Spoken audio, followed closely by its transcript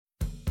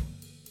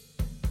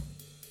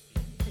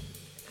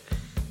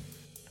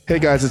Hey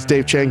guys, it's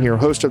Dave Chang here,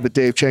 host of The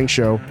Dave Chang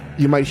Show.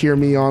 You might hear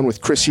me on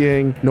with Chris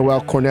Yang,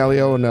 Noel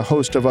Cornelio, and a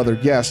host of other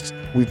guests.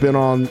 We've been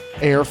on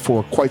air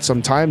for quite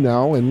some time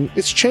now, and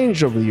it's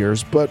changed over the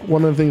years, but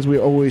one of the things we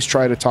always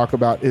try to talk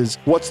about is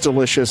what's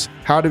delicious,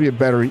 how to be a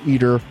better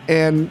eater,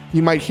 and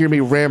you might hear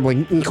me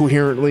rambling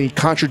incoherently,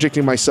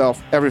 contradicting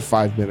myself every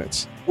 5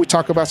 minutes. We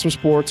talk about some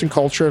sports and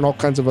culture and all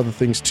kinds of other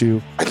things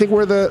too. I think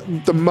we're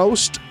the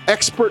most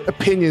expert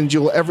opinions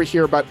you'll ever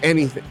hear about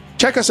anything.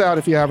 Check us out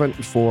if you haven't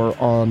before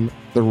on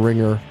the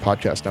Ringer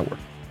Podcast Network.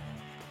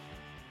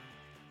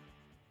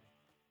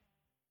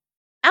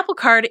 Apple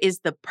Card is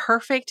the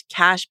perfect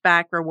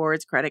cashback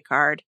rewards credit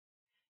card.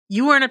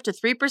 You earn up to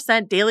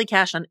 3% daily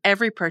cash on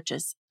every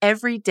purchase,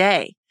 every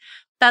day.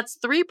 That's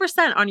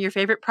 3% on your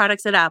favorite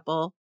products at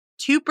Apple,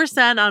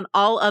 2% on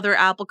all other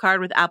Apple Card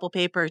with Apple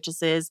Pay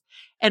purchases,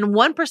 and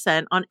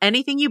 1% on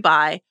anything you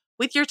buy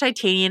with your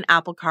titanium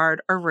Apple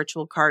Card or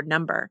virtual card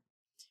number.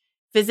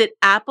 Visit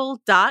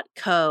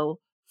apple.co/card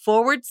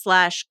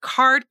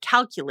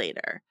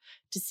calculator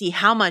to see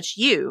how much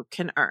you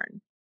can earn.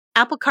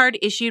 Apple Card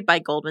issued by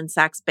Goldman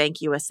Sachs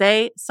Bank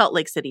USA, Salt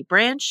Lake City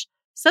branch,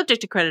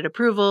 subject to credit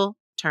approval.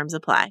 Terms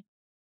apply.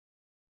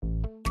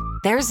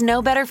 There's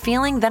no better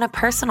feeling than a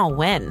personal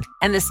win,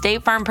 and the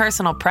State Farm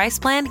Personal Price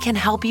Plan can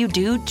help you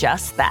do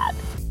just that.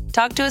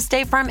 Talk to a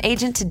State Farm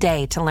agent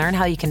today to learn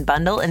how you can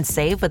bundle and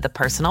save with the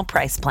Personal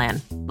Price Plan.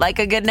 Like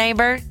a good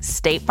neighbor,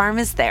 State Farm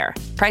is there.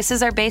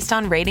 Prices are based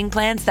on rating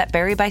plans that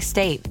vary by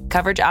state.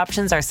 Coverage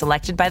options are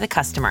selected by the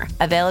customer.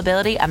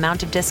 Availability,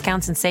 amount of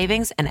discounts and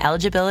savings, and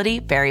eligibility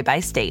vary by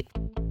state.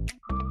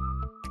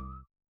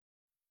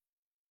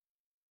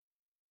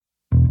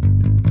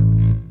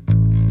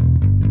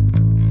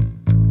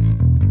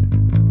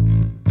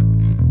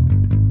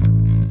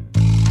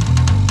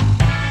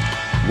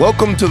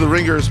 Welcome to the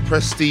Ringer's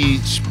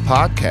Prestige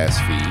podcast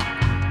feed.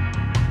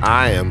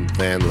 I am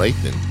Van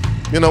Lathan.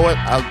 You know what?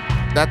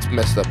 That's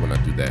messed up when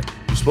I do that.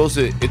 You're supposed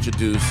to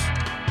introduce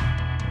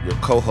your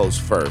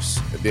co-host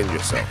first and then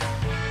yourself.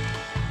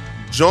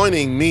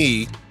 Joining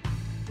me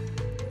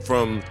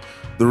from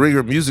the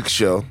Ringer Music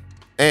Show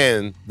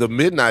and the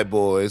Midnight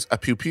Boys, a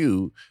pew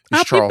pew,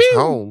 is Charles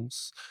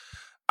Holmes.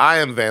 I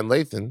am Van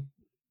Lathan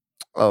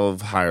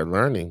of Higher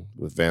Learning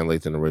with Van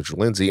Lathan and Rachel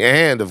Lindsay,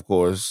 and of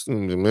course, the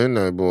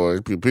Midnight Boys,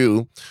 pew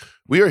pew.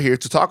 We are here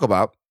to talk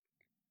about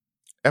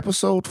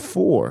episode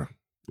 4.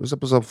 It was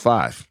episode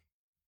 5.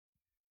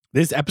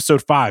 This is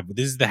episode 5.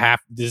 This is the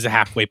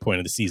halfway point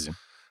of the season.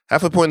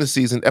 Halfway point of the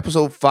season,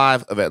 episode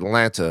 5 of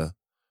Atlanta.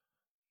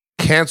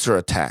 Cancer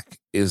Attack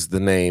is the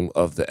name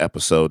of the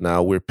episode.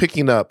 Now we're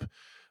picking up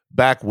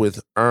back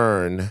with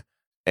Earn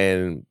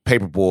and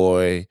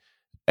Paperboy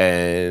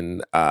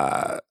and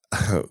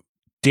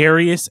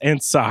Darius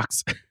and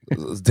Socks.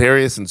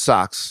 Darius and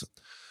Socks.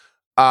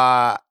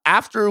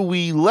 After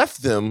we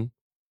left them,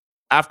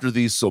 after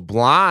the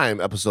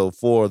sublime episode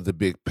 4, The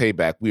Big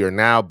Payback, we are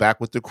now back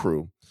with the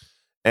crew.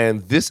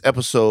 And this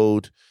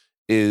episode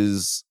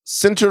is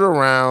centered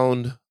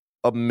around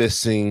a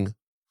missing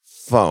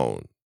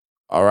phone.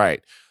 All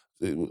right.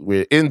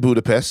 We're in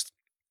Budapest.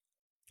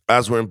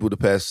 As we're in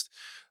Budapest,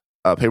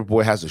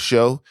 Paperboy has a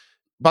show.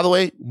 By the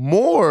way,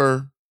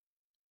 more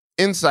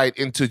insight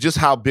into just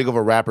how big of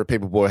a rapper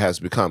Paperboy has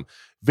become.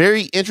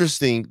 Very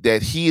interesting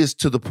that he is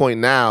to the point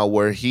now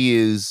where he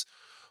is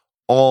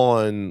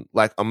on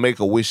like a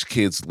Make-A-Wish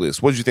kids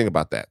list. What did you think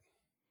about that?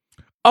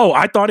 Oh,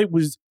 I thought it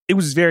was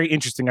very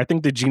interesting. I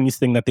think the genius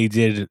thing that they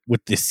did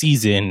with this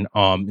season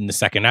in the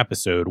second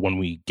episode when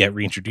we get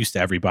reintroduced to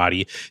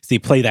everybody is they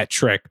play that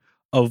trick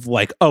of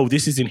like, oh,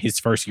 this isn't his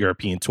first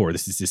European tour.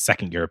 This is his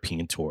second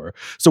European tour.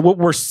 So what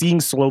we're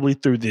seeing slowly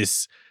through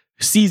this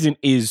season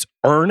is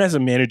Earn as a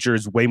manager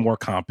is way more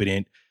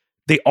competent.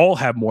 They all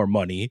have more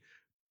money.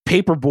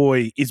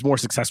 Paperboy is more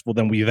successful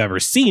than we've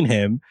ever seen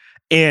him.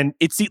 And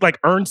it's like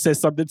Earn says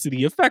something to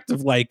the effect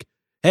of like,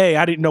 hey,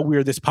 I didn't know we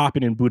were this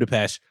popping in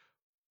Budapest.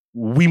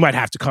 We might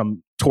have to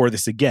come tour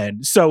this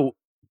again. So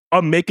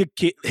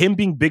him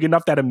being big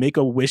enough that a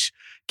Make-A-Wish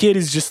kid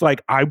is just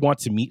like, I want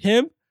to meet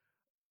him,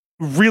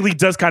 really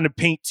does kind of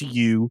paint to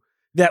you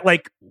that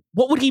like,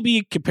 what would he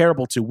be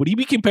comparable to? Would he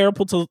be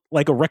comparable to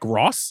like a Rick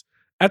Ross?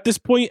 At this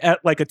point, at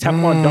like a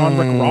Teflon Don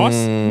Rick Ross,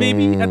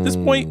 maybe at this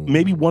point,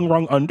 maybe one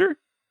rung under.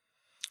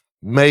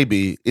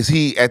 Maybe is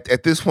he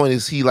at this point?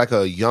 Is he like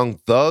a young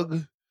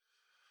thug?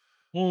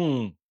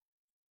 You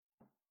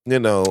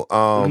know,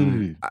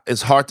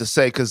 it's hard to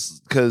say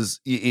because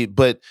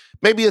but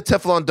maybe a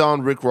Teflon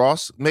Don Rick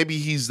Ross. Maybe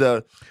he's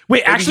the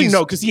wait. Actually,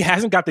 no, because he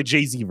hasn't got the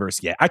Jay-Z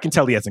verse yet. I can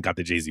tell he hasn't got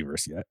the Jay-Z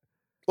verse yet.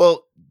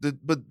 Well,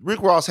 but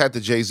Rick Ross had the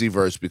Jay-Z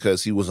verse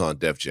because he was on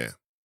Def Jam.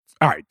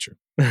 All right, true.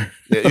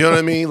 You know what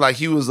I mean? Like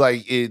he was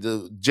like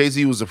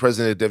Jay-Z was the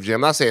president of Def Jam.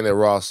 I'm not saying that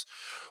Ross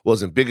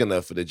wasn't big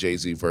enough for the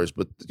Jay-Z verse,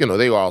 but you know,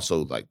 they were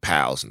also like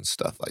pals and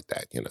stuff like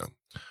that, you know.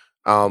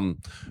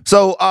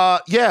 So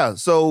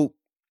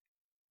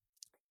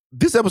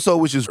this episode,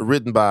 which is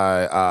written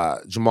by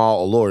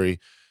Jamal Olori,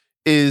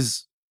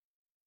 is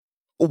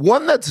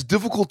one that's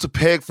difficult to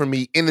peg for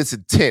me in its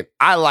intent.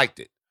 I liked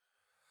it.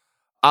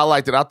 I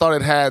liked it. I thought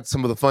it had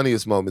some of the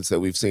funniest moments that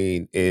we've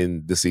seen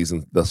in the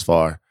season thus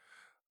far.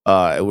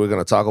 And we're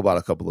going to talk about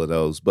a couple of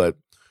those. But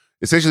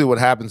essentially what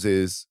happens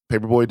is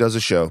Paperboy does a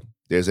show.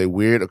 There's a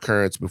weird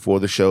occurrence before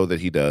the show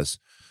that he does.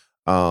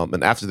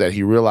 And after that,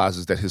 he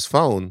realizes that his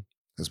phone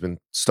has been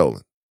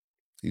stolen.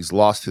 He's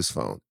lost his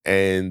phone.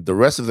 And the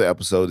rest of the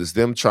episode is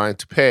them trying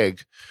to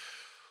peg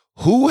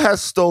who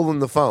has stolen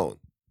the phone.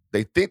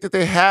 They think that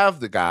they have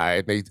the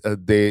guy.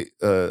 And they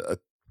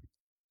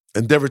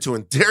endeavor to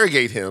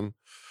interrogate him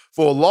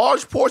for a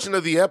large portion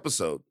of the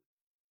episode,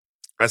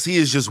 as he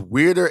is just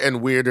weirder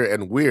and weirder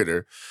and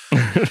weirder.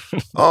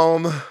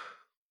 And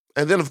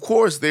then, of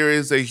course, there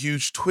is a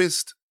huge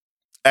twist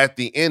at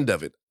the end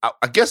of it.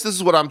 I guess this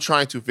is what I'm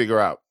trying to figure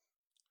out.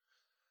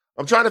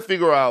 I'm trying to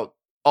figure out,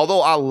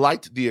 although I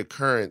liked the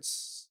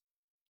occurrence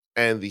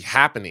and the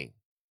happening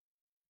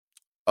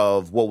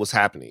of what was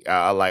happening,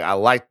 I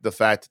liked the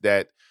fact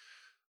that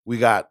we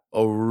got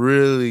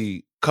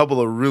a couple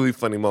of really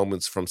funny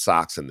moments from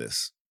Socks in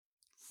this.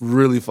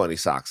 Really funny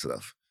Socks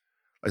stuff.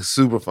 Like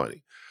super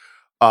funny.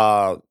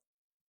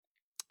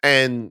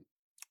 And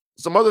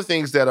some other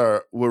things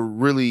that were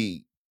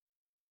really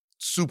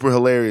super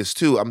hilarious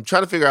too. I'm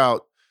trying to figure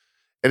out,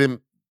 and then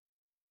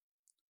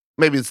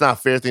maybe it's not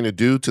a fair thing to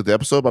do to the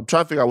episode, but I'm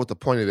trying to figure out what the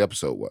point of the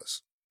episode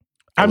was.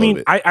 I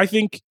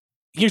think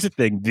here's the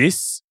thing.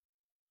 This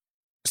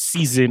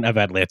season of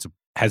Atlanta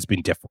has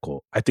been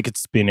difficult. I think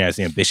it's been as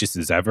ambitious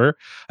as ever.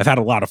 I've had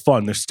a lot of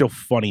fun. There's still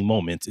funny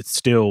moments. It's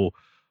still,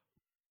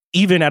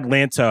 even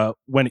Atlanta,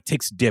 when it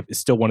takes a dip, is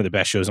still one of the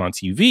best shows on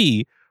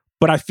TV.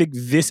 But I think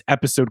this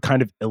episode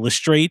kind of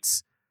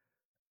illustrates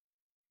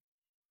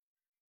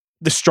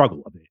the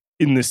struggle of it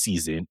in this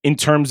season in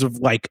terms of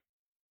like,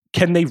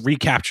 can they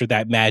recapture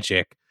that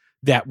magic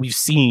that we've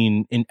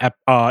seen in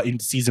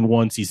season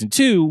 1, season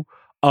 2?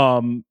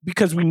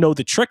 Because we know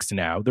the tricks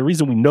now. The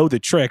reason we know the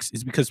tricks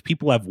is because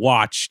people have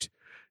watched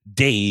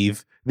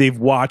Dave. They've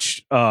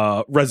watched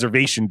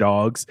Reservation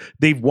Dogs.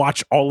 They've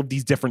watched all of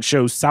these different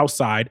shows,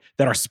 Southside,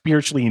 that are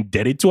spiritually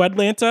indebted to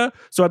Atlanta.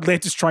 So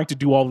Atlanta's trying to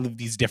do all of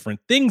these different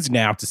things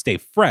now to stay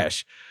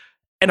fresh.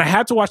 And I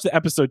had to watch the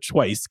episode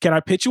twice. Can I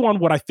pitch you on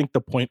what I think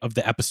the point of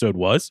the episode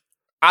was?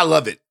 I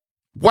love it.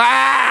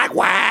 Wag,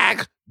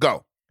 wag,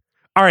 go.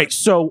 All right,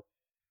 so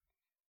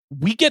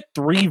we get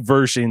 3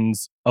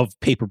 versions of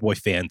Paperboy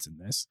fans in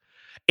this.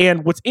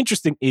 And what's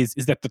interesting is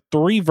that the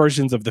 3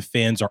 versions of the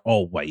fans are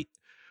all white.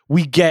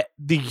 We get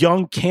the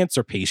young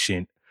cancer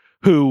patient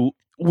who,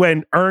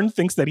 when Ern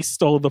thinks that he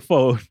stole the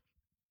phone,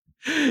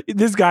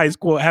 this guy is,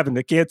 quote, having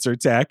a cancer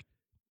attack.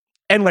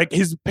 And like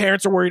his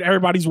parents are worried,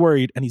 everybody's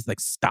worried. And he's like,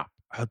 stop,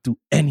 I'll do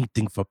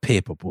anything for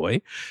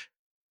Paperboy.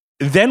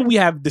 Then we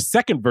have the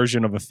second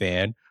version of a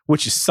fan,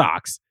 which is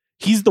Socks.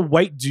 He's the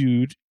white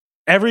dude.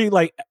 I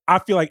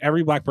feel like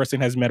every black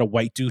person has met a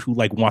white dude who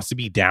like wants to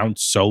be down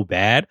so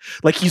bad.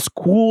 Like he's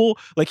cool,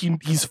 like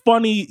he's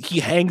funny, he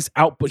hangs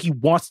out, but he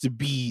wants to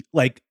be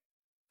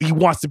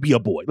a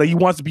boy. Like he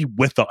wants to be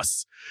with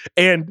us.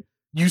 And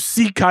you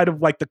see kind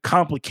of like the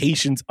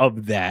complications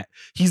of that.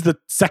 He's the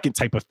second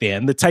type of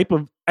fan,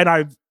 and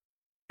I've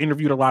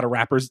interviewed a lot of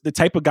rappers, the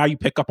type of guy you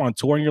pick up on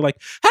tour and you're like,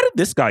 how did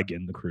this guy get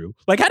in the crew?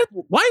 Like,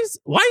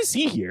 why is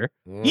he here?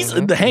 He's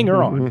the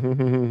hanger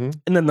on.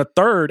 And then the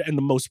third and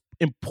the most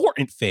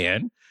important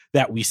fan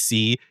that we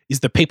see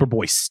is the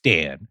Paperboy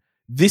stan.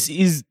 This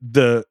is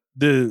the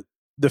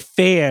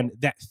fan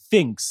that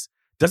thinks,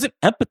 doesn't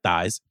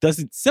empathize,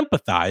 doesn't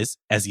sympathize,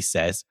 as he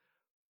says,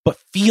 but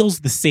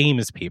feels the same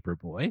as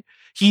Paperboy.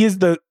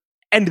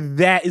 And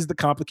that is the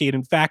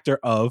complicating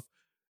factor of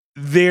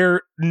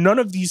none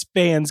of these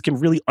fans can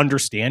really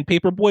understand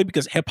Paperboy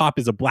because hip hop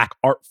is a black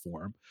art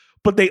form,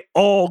 but they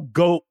all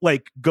go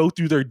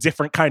through their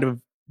different kind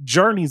of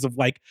journeys of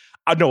like,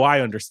 no, I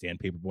understand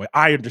Paperboy.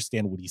 I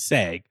understand what he's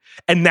saying.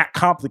 And that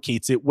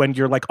complicates it when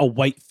you're like a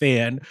white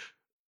fan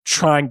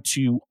trying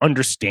to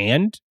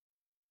understand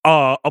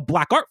a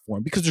black art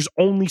form, because there's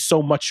only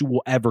so much you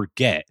will ever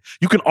get.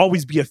 You can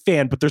always be a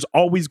fan, but there's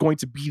always going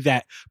to be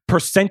that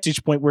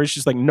percentage point where it's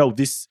just like, no,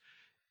 this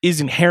is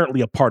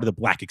inherently a part of the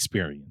black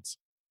experience.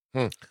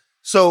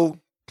 So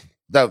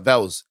that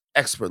was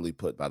expertly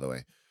put, by the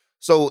way.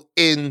 So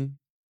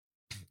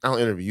I'll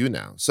interview you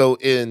now. So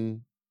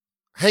in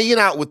hanging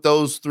out with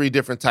those 3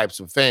 different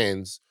types of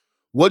fans,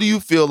 what do you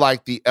feel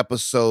like the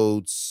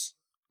episode's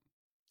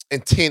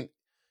intent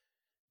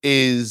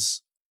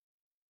is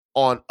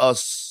on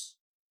us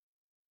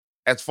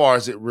as far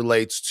as it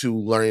relates to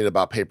learning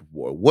about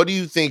Paperboy? What do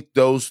you think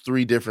those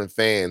 3 different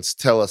fans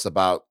tell us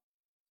about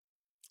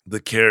the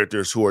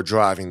characters who are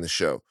driving the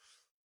show?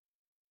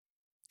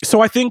 So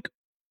I think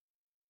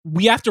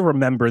we have to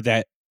remember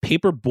that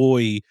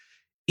Paperboy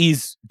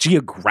is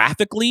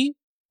geographically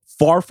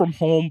far from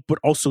home, but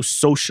also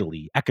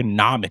socially,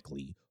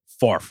 economically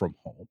far from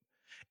home.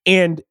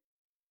 And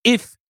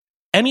if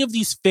any of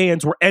these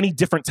fans were any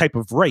different type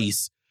of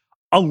race,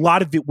 a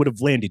lot of it would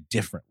have landed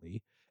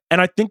differently.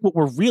 And I think what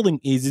we're realizing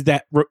is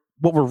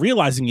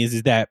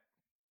that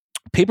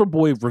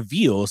Paperboy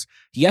reveals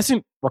he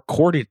hasn't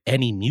recorded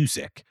any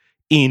music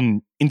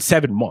in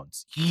 7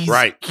 months.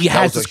 That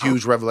was a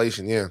huge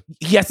revelation. Yeah.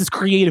 He has this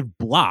creative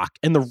block.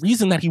 And the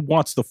reason that he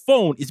wants the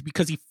phone is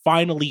because he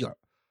finally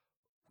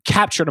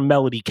captured a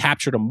melody,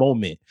 captured a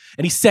moment.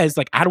 And he says,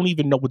 like, I don't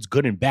even know what's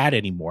good and bad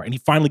anymore. And he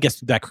finally gets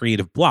through that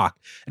creative block.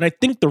 And I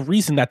think the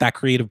reason that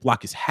creative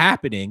block is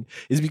happening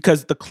is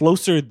because the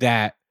closer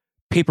that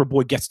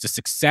Paperboy gets to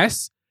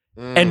success,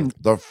 and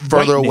the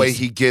further away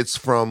he gets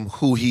from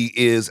who he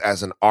is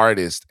as an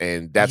artist,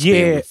 and that's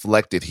being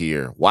reflected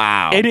here.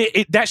 Wow. And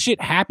that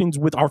shit happens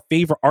with our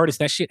favorite artists.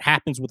 That shit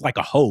happens with like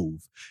a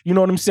Hove. You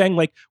know what I'm saying?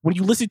 Like when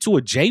you listen to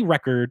a Jay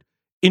record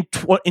in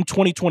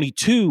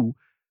 2022,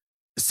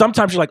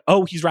 sometimes you're like,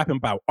 oh, he's rapping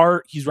about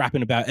art. He's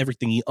rapping about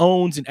everything he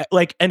owns. And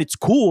it's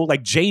cool.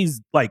 Like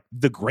Jay's like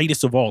the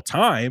greatest of all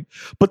time.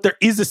 But there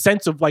is a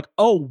sense of like,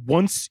 oh,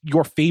 once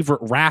your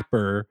favorite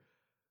rapper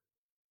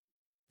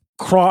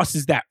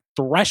crosses that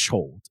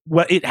threshold,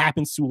 well, it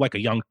happens to like a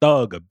Young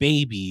Thug, a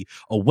Baby,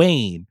 a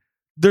Wayne,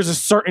 there's a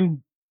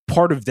certain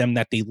part of them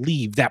that they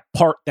leave, that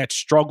part, that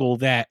struggle,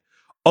 that,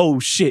 oh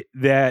shit,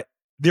 that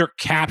they're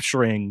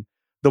capturing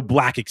the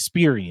Black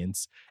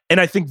experience. And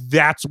I think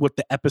that's what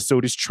the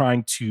episode is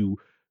trying to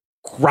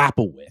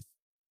grapple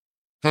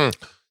with.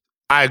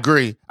 I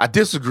agree. I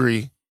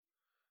disagree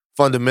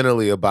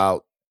fundamentally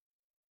about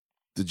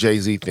the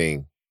Jay-Z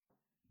thing,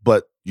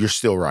 but you're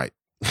still right.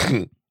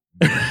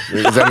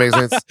 Does that make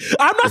sense?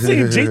 I'm not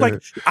saying Jay,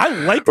 like, I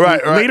like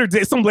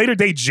some later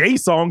day Jay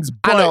songs,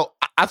 but I know.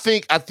 I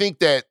think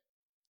that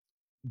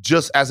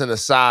just as an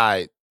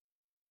aside,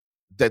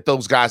 that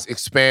those guys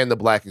expand the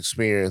Black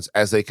experience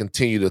as they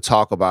continue to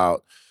talk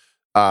about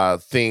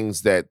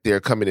things that they're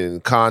coming in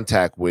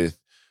contact with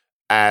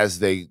as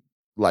they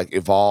like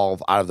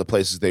evolve out of the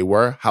places they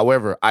were.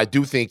 However, I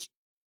do think,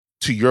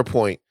 to your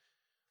point,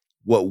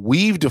 what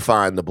we've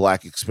defined the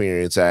Black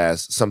experience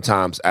as,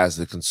 sometimes as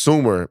the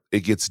consumer, it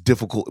gets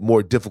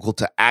more difficult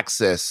to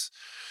access.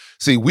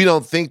 See, we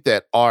don't think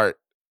that art,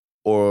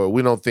 or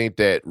we don't think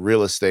that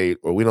real estate,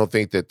 or we don't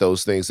think that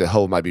those things that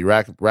Hov might be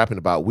rapping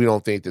about, we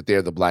don't think that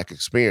they're the Black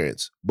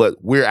experience. But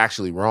we're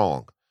actually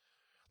wrong.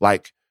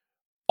 Like,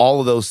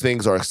 all of those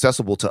things are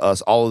accessible to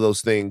us. All of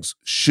those things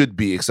should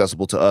be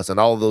accessible to us.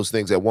 And all of those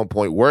things at one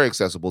point were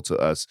accessible to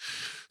us.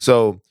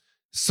 So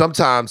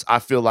sometimes I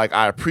feel like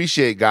I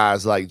appreciate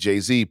guys like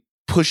Jay-Z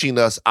pushing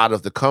us out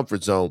of the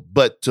comfort zone.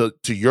 But to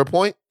your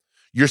point,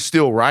 you're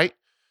still right.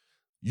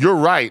 You're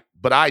right,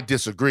 but I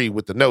disagree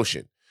with the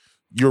notion.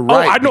 You're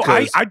right. I know.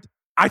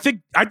 I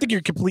think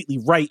you're completely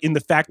right in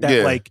the fact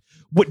that like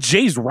what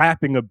Jay's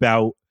rapping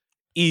about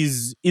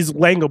is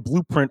laying a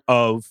blueprint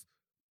of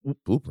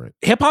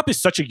hip hop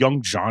is such a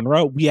young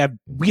genre. We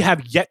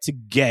have yet to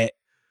get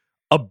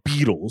a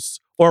Beatles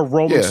or a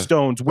Rolling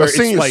Stones where a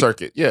senior it's like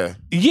circuit.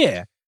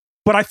 Yeah.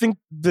 But I think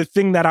the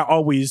thing that I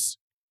always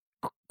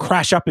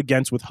crash up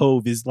against with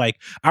Hov is like,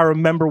 I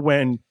remember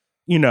when,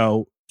 you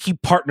know, he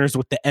partners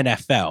with the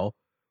NFL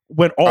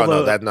when all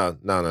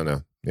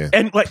no. Yeah.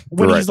 And like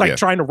when he's like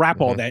trying to rap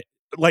all that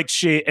like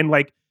shit, and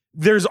like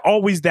there's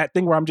always that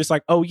thing where I'm just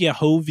like, oh yeah,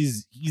 Hov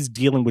he's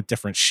dealing with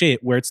different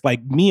shit, where it's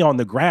like me on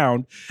the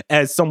ground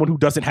as someone who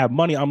doesn't have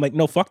money, I'm like,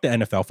 no, fuck the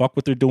NFL, fuck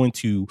what they're doing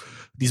to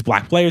these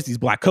Black players, these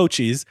Black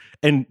coaches.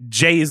 And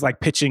Jay is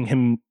like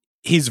pitching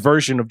his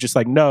version of just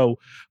like, no,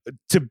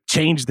 to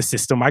change the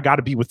system, I got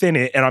to be within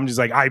it. And I'm just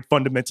like, I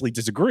fundamentally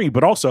disagree,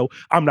 but also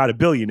I'm not a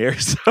billionaire.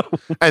 So,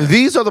 and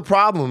these are the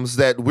problems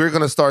that we're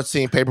going to start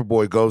seeing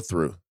Paperboy go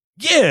through.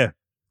 Yeah.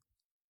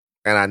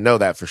 And I know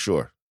that for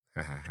sure.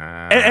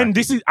 and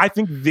this is, I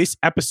think this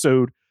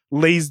episode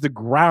lays the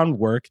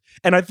groundwork.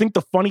 And I think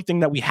the funny thing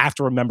that we have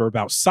to remember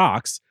about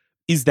Socks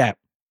is that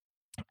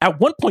at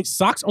one point,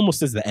 Socks almost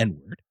says the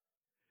N-word.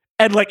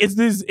 And like,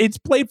 it's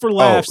played for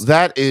laughs. Oh,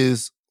 that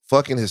is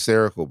fucking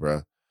hysterical,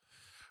 bro.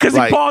 Because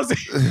like, he paused.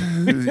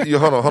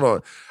 Hold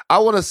on. I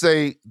want to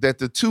say that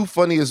the two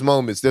funniest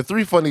moments, there are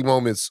three funny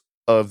moments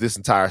of this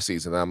entire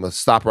season. I'm going to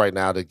stop right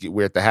now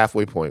we're at the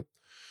halfway point.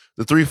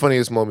 The three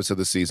funniest moments of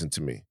the season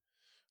to me.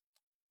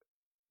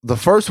 The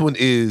first one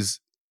is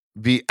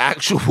the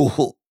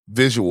actual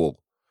visual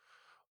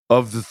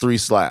of the three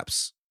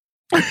slaps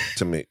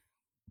to me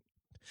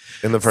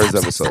in the first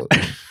episode.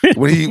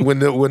 when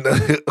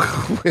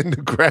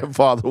the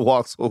grandfather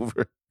walks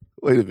over.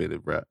 Wait a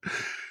minute, bro.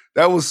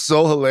 That was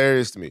so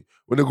hilarious to me.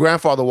 When the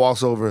grandfather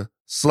walks over,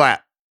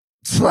 slap,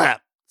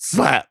 slap,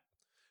 slap.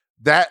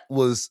 That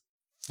was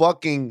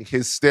fucking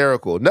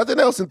hysterical. Nothing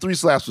else in Three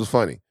Slaps was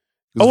funny.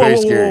 It was very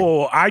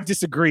scary. I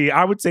disagree.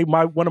 I would say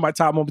one of my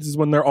top moments is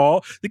when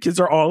the kids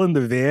are all in the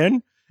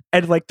van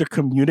and like they're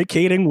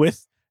communicating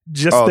with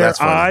just their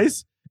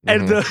eyes.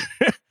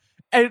 Mm-hmm.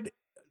 And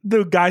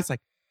the guy's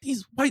like,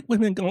 these white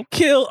women gonna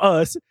kill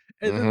us.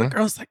 And then the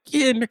girl's like,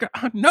 yeah, nigga,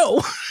 I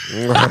know.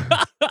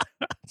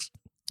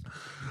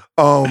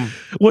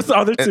 What's the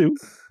other two?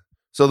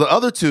 So the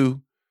other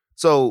two,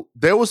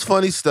 there was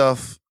funny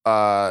stuff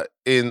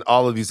in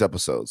all of these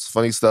episodes.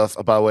 Funny stuff.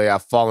 By the way,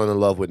 I've fallen in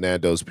love with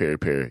Nando's Peri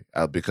Peri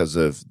because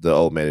of the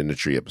Old Man in the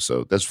Tree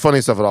episode. There's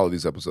funny stuff in all of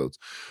these episodes.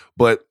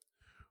 But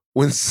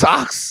when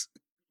Socks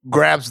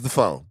grabs the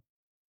phone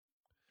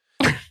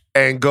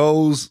and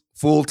goes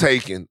full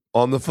Taken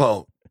on the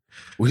phone.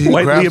 When he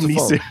White grabs Liam the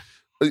phone,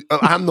 Neeson.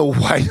 I'm the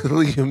white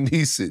Liam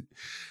Neeson.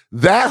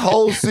 That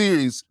whole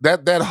series,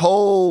 that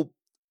whole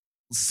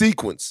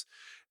sequence,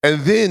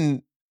 and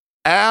then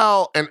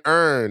Al and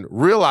Earn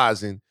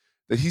realizing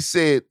that he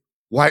said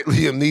white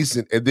Liam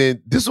Neeson, and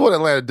then this is what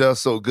Atlanta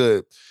does so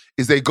good,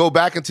 is they go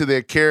back into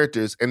their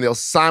characters and they'll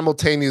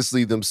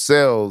simultaneously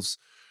themselves,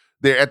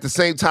 they're at the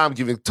same time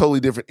giving totally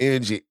different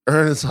energy.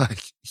 Earn is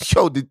like,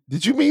 yo,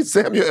 did you mean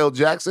Samuel L.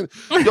 Jackson?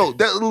 Yo,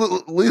 that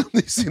Liam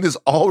Neeson is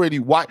already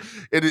white.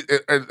 And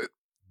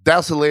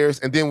that's hilarious.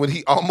 And then when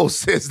he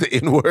almost says the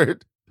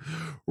N-word,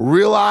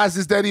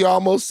 realizes that he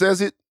almost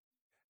says it,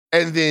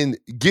 and then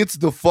gets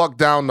the fuck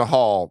down the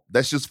hall.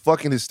 That's just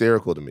fucking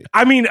hysterical to me.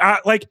 I mean,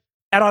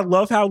 and I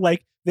love how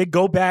like they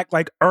go back,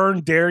 like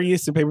Earn,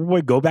 Darius, and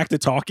Paperboy go back to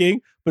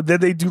talking, but then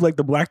they do like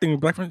the black thing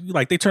with black friends.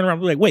 Like they turn around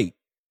and be like, wait,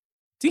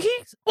 did he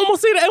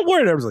almost say the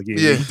N-word? I was like,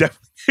 yeah. He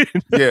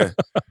definitely did.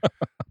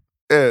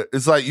 Yeah.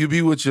 It's like you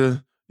be with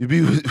your,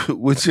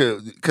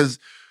 because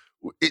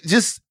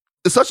it's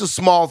such a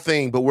small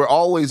thing, but we're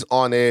always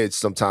on edge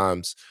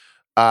sometimes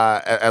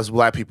as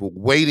Black people,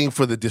 waiting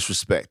for the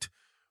disrespect.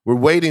 We're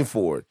waiting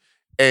for it.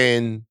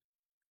 And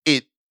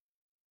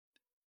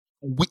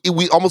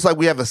we almost like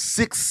we have a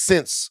sixth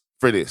sense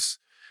for this.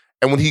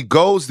 And when he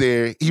goes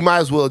there, he might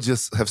as well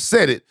just have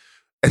said it.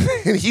 And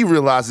then he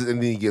realizes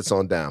and then he gets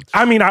on down.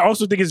 I mean, I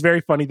also think it's very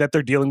funny that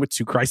they're dealing with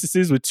two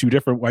crises with two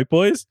different white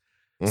boys.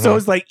 Mm-hmm. So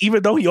it's like,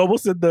 even though he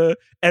almost said the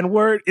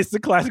N-word, it's the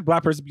classic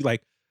Black person to be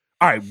like,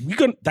 all right,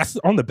 that's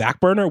on the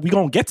back burner. We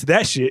gonna get to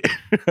that shit.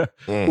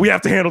 We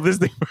have to handle this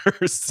thing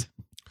first.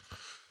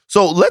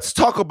 So let's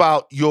talk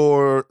about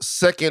your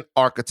second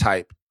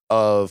archetype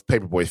of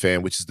Paperboy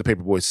fan, which is the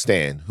Paperboy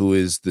Stan, who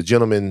is the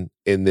gentleman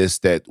in this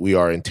that we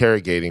are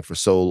interrogating for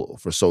so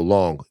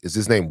long. Is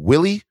his name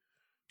Willie?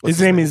 His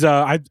name is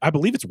I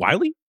believe it's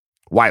Wiley.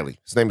 Wiley.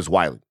 His name is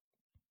Wiley.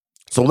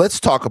 So let's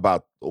talk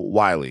about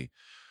Wiley.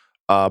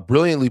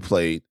 Brilliantly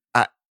played.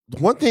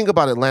 One thing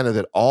about Atlanta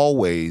that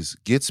always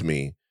gets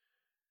me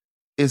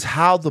is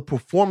how the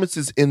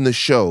performances in the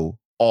show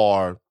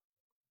are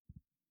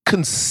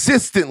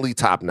consistently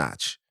top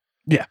notch.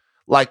 Yeah,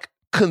 like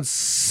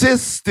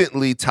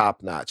consistently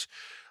top notch.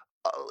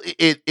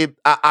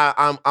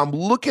 I'm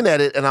looking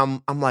at it and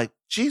I'm like,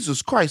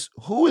 Jesus Christ,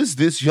 who is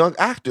this young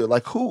actor?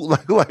 Like who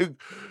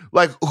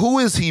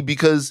is he?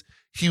 Because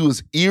he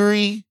was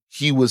eerie,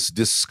 he was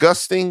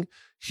disgusting,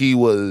 he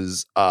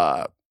was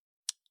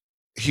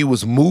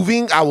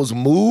moving. I was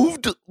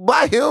moved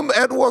by him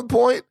at one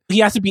point. He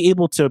has to be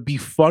able to be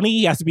funny.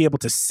 He has to be able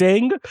to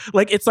sing.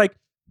 Like, it's like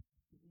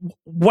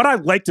what I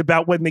liked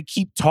about when they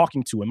keep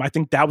talking to him. I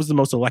think that was the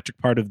most electric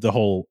part of the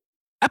whole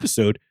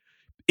episode,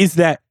 is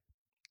that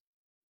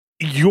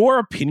your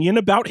opinion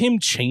about him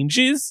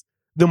changes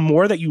the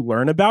more that you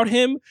learn about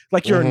him.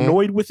 Like, you're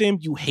annoyed with him,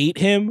 you hate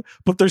him,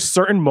 but there's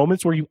certain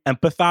moments where you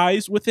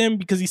empathize with him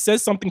because he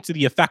says something to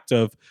the effect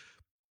of,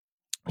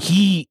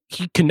 he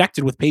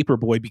connected with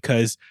Paperboy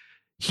because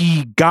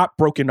he got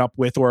broken up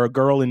with, or a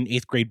girl in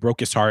 8th grade broke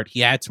his heart.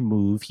 He had to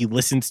move. He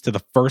listens to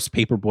the first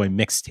Paperboy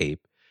mixtape.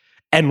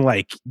 And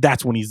like,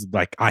 that's when he's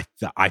like, I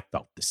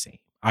felt the same.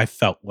 I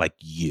felt like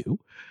you.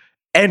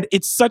 And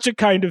it's such a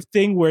kind of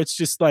thing where it's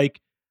just like,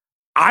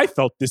 I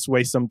felt this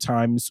way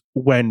sometimes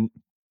when,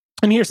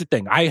 and here's the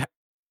thing,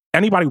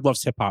 anybody who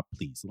loves hip hop,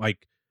 please,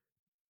 like,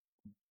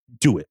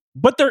 do it.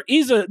 But there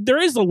is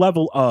a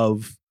level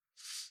of,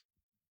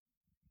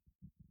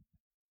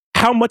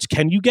 how much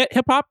can you get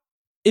hip hop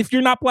if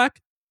you're not Black?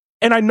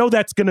 And I know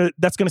that's gonna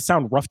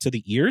sound rough to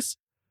the ears,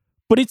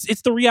 but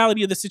it's the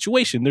reality of the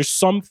situation. There's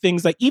some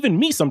things like, even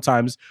me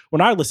sometimes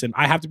when I listen,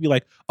 I have to be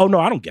like, oh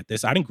no, I don't get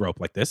this. I didn't grow up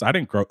like this. I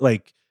didn't grow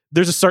like,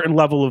 there's a certain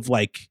level of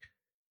like,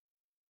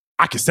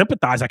 I can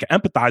sympathize, I can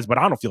empathize, but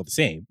I don't feel the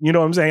same. You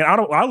know what I'm saying?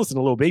 I listen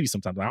to Lil Baby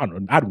sometimes.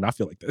 I do not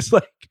feel like this.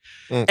 Like,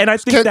 and I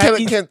think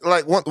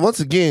once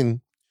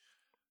again,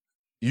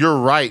 you're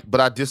right, but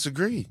I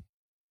disagree.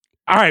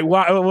 All right,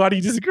 why do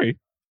you disagree?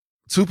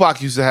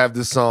 Tupac used to have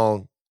this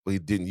song. Well, he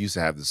didn't used to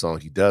have this song.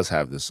 He does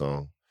have this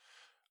song.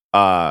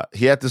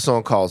 He had this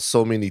song called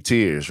So Many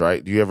Tears,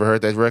 right? You ever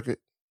heard that record?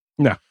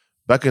 No.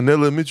 Back in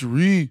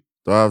elementary,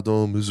 thrived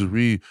on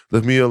misery.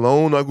 Left me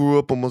alone, I grew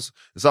up almost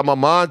inside my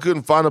mind,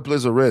 couldn't find a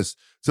place of rest.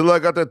 Till I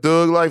got that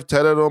thug life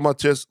tatted on my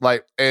chest.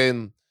 Like,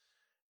 and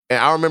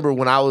I remember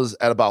when I was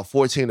at about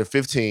 14 or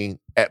 15,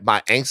 at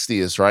my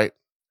angstiest, right?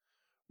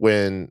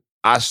 When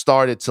I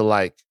started to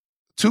like,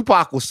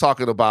 Tupac was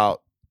talking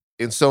about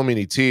in So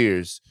Many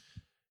Tears,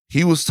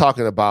 he was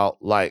talking about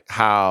like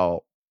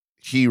how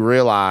he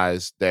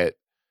realized that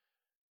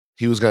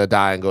he was going to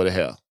die and go to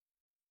hell.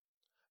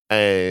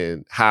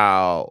 And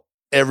how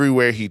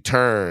everywhere he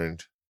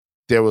turned,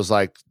 there was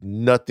like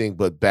nothing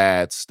but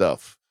bad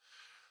stuff.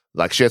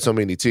 Like, shed so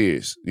many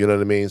tears. You know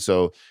what I mean?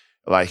 So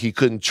like, he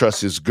couldn't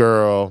trust his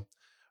girl.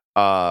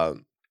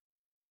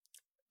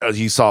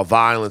 He saw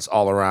violence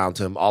all around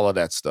him, all of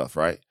that stuff,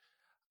 right?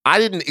 I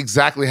didn't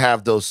exactly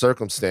have those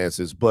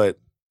circumstances, but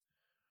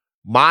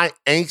my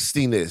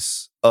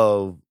angstiness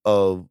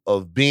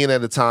of being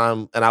at a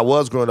time, and I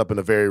was growing up in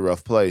a very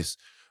rough place,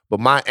 but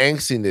my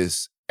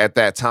angstiness at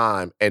that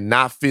time and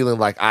not feeling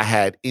like I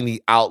had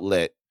any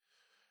outlet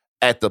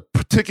at the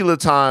particular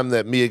time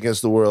that Me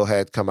Against the World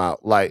had come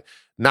out, like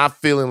not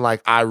feeling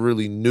like I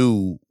really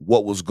knew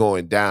what was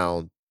going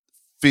down,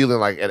 feeling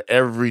like at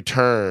every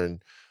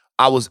turn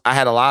I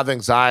had a lot of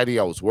anxiety.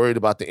 I was worried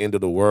about the end of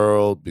the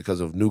world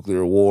because of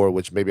nuclear war,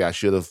 which maybe I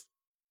should have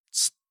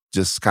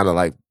just kind of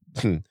like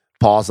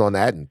paused on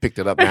that and picked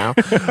it up now.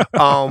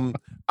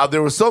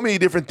 There were so many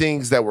different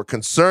things that were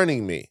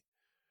concerning me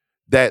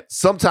that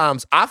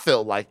sometimes I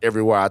felt like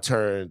everywhere I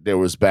turned, there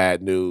was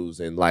bad news.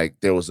 And like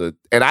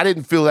and I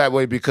didn't feel that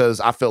way because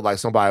I felt like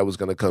somebody was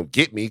going to come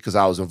get me because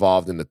I was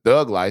involved in the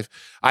thug life.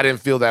 I didn't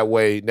feel that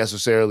way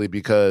necessarily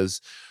because,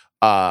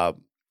 I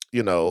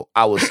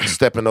was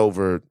stepping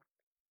over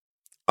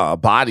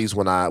bodies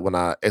when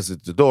I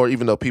exited the door,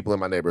 even though people in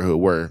my neighborhood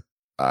were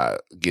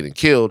getting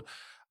killed.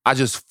 I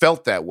just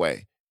felt that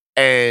way.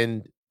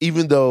 And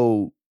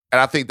and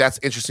I think that's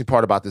the interesting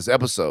part about this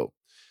episode,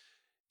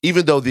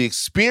 even though the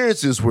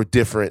experiences were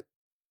different,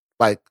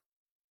 like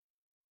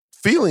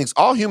feelings,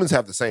 all humans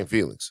have the same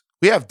feelings.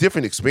 We have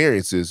different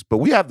experiences, but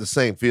we have the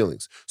same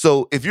feelings.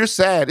 So if you're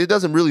sad, it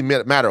doesn't really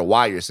matter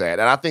why you're sad.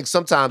 And I think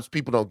sometimes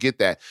people don't get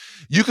that.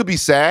 You could be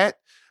sad.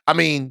 I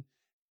mean,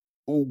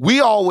 we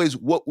always,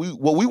 what we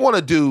want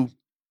to do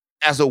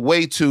as a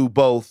way to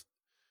both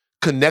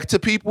connect to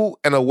people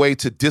and a way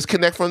to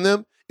disconnect from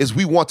them is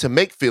we want to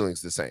make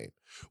feelings the same.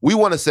 We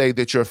want to say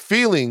that your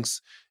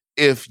feelings,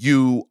 if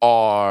you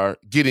are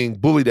getting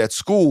bullied at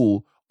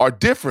school, are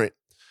different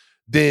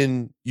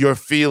than your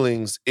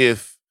feelings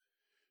if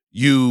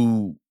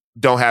you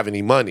don't have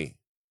any money.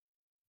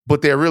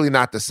 But they're really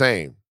not the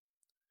same.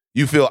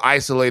 You feel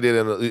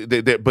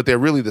isolated, but they're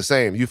really the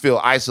same. You feel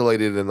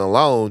isolated and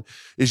alone.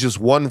 It's just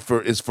one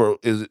is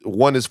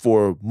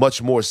for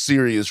much more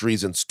serious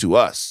reasons to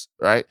us,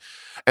 right?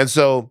 And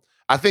so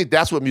I think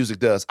that's what music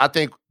does. I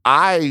think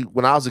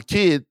when I was a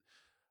kid,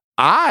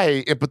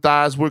 I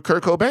empathized with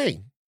Kurt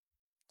Cobain.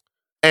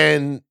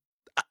 And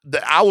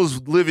I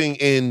was living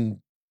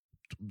in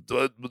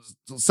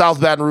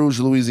South Baton Rouge,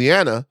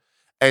 Louisiana,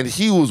 and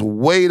he was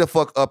way the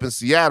fuck up in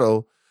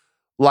Seattle,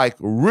 like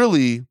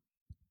really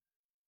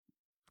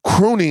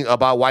crooning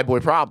about white boy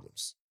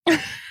problems.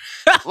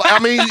 I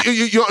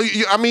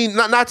mean,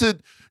 not to,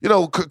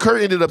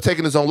 Kurt ended up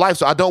taking his own life,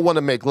 so I don't want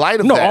to make light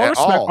of that at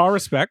all. All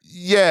respect.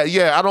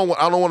 Yeah, I don't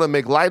want to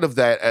make light of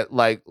that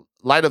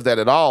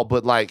at all.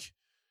 But like,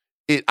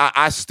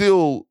 I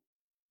still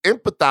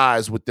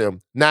empathize with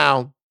them.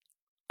 Now,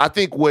 I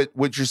think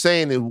what you're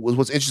saying was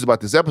what's interesting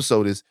about this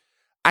episode is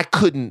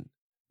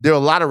there are a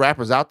lot of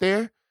rappers out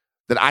there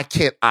that I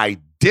can't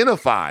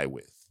identify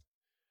with.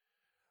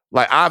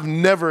 Like, I've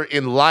never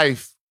in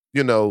life,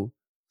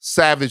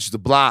 savaged the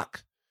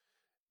block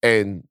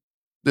and,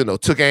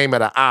 took aim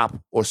at an op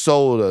or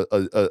sold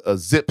a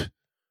zip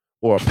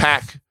or a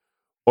pack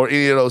or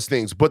any of those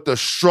things. But the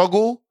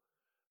struggle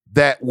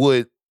that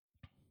would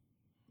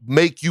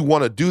make you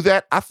want to do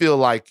that, I feel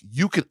like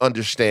you can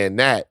understand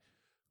that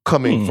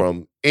coming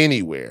from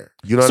anywhere.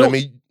 You know what I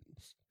mean?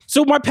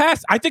 So my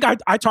past, I think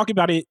I talk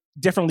about it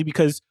differently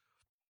because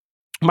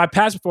my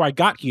past before I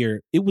got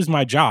here, it was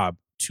my job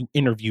to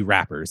interview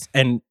rappers.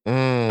 And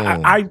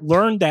I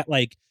learned that,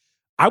 like,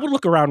 I would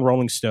look around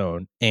Rolling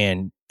Stone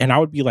and I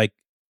would be like,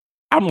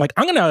 I'm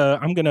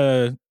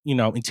gonna,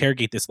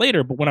 interrogate this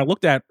later. But when I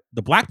looked at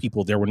the black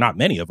people, there were not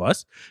many of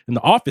us in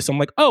the office. I'm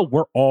like, oh,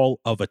 we're all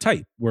of a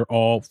type. We're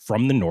all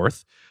from the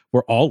North.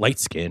 We're all light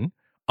skinned.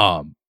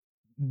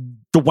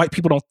 The white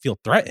people don't feel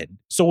threatened.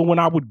 So when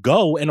I would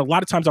go, and a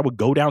lot of times I would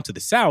go down to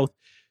the South,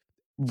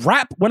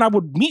 when I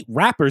would meet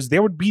rappers,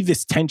 there would be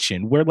this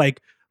tension where,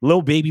 like,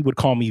 Lil Baby would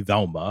call me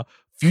Velma.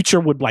 Future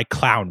would, like,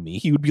 clown me.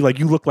 He would be like,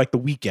 you look like The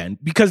Weeknd.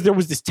 Because there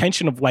was this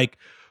tension of, like,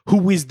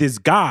 who is this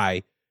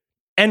guy?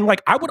 And,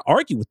 like, I would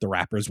argue with the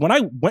rappers. When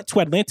I went to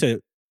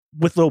Atlanta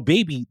with Lil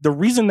Baby, the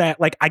reason that,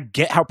 like, I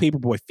get how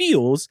Paperboy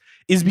feels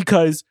is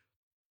because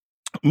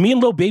me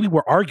and Lil Baby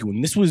were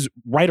arguing. This was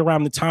right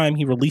around the time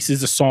he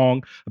releases a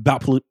song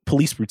about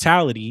police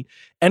brutality.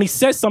 And he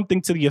says something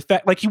to the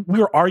effect, like, we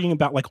were arguing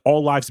about, like,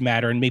 all lives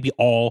matter and maybe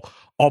all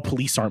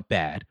police aren't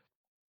bad.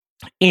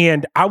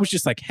 And I was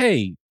just like,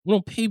 hey, Lil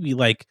Baby,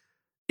 like,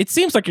 it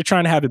seems like you're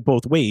trying to have it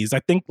both ways.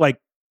 I think, like,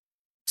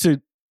 to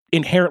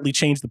inherently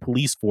change the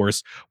police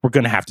force, we're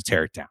going to have to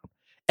tear it down.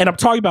 And I'm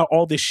talking about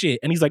all this shit.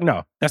 And he's like,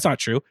 no, that's not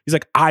true. He's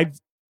like, I've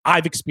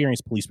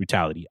experienced police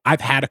brutality.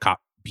 I've had a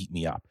cop beat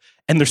me up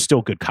and they're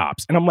still good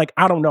cops. And I'm like,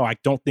 I don't know. I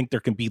don't think there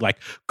can be, like,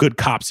 good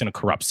cops in a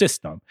corrupt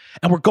system.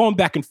 And we're going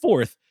back and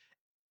forth.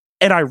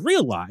 And I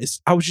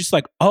realized, I was just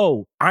like,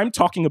 oh, I'm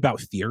talking about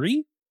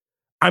theory.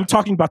 I'm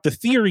talking about the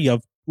theory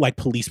of, like,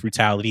 police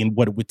brutality and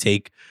what it would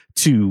take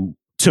to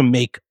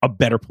make a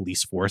better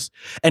police force.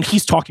 And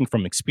he's talking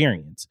from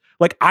experience.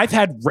 Like, I've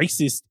had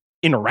racist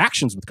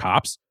interactions with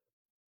cops,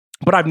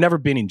 but I've never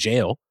been in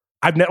jail.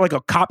 Like, a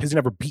cop has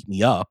never beat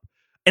me up.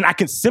 And I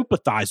can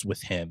sympathize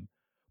with him.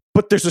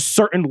 but there's a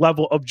certain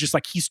level of just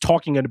like he's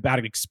talking about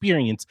an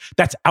experience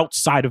that's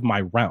outside of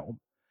my realm.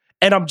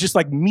 And I'm just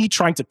like, me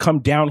trying to come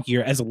down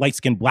here as a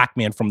light-skinned black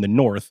man from the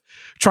North,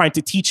 trying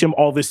to teach him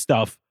all this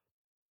stuff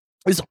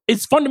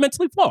is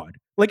fundamentally flawed.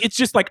 Like, it's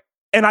just like,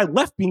 and I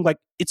left being like,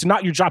 it's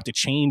not your job to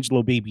change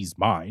Lil Baby's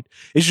mind.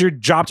 It's your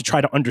job to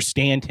try to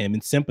understand him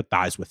and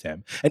sympathize with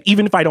him. And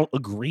even if I don't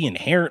agree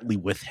inherently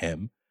with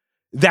him,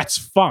 that's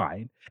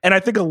fine. And I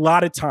think a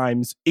lot of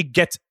times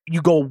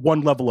you go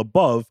one level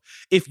above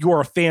if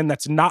you're a fan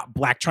that's not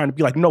black trying to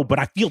be like, no, but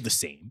I feel the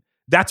same.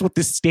 That's what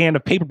this stand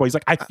of Paperboy is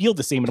like. I feel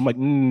the same. And I'm like,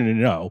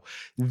 no.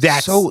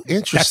 That's so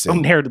interesting. That's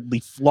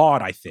inherently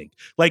flawed, I think.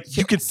 Like,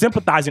 you can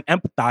sympathize and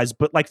empathize,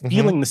 but like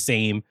feeling the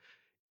same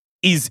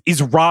is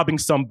robbing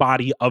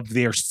somebody of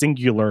their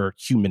singular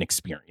human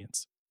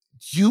experience.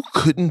 You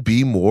couldn't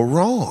be more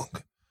wrong.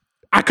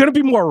 I couldn't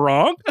be more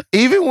wrong.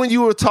 Even when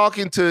you were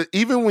talking to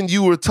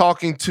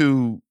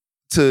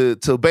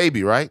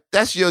Baby, right?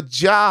 That's your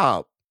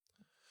job.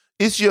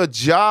 It's your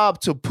job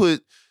to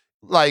put,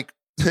 like,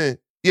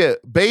 yeah,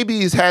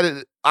 Baby's had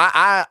it.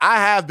 I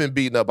have been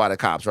beaten up by the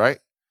cops, right?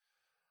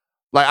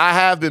 Like, I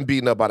have been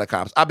beaten up by the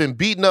cops. I've been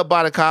beaten up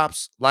by the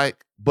cops,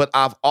 like, but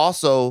I've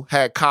also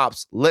had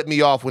cops let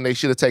me off when they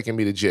should have taken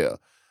me to jail.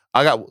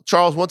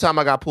 Charles, one time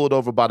I got pulled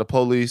over by the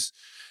police,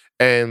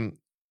 and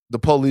the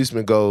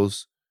policeman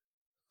goes,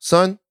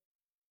 son,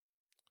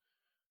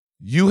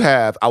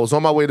 I was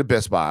on my way to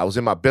Best Buy. I was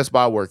in my Best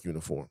Buy work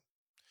uniform.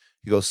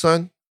 He goes,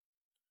 son,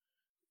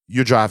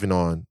 you're driving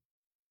on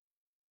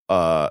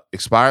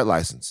expired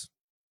license,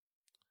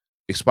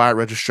 expired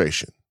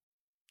registration,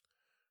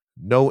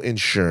 no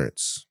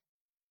insurance.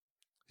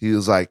 He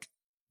was like,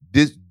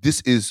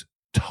 this is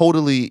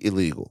totally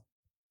illegal.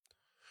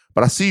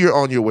 But I see you're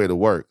on your way to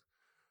work.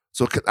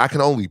 So I can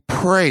only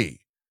pray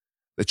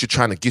that you're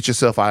trying to get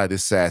yourself out of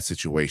this sad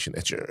situation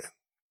that you're in.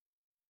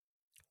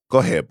 Go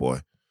ahead,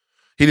 boy.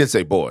 He didn't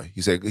say boy.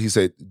 He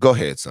said, go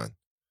ahead, son.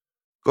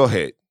 Go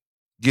ahead.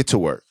 Get to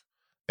work.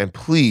 And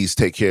please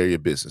take care of your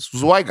business. It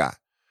was a white guy,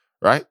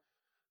 right?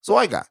 It's a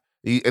white guy.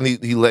 He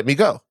let me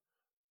go.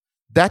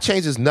 That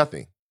changes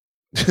nothing.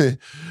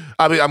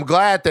 I mean, I'm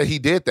glad that he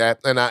did that,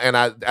 and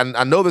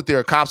I know that there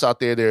are cops out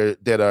there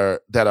that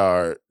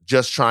are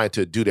just trying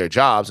to do their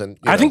jobs. And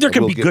I think there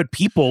can be good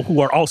people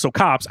who are also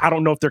cops. I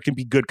don't know if there can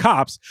be good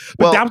cops,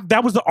 but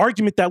that was the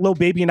argument that Lil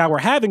Baby and I were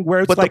having,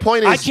 where it's like, the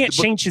point is, I can't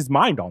change his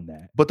mind on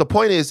that. But the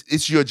point is,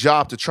 it's your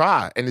job to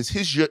try, and it's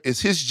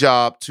his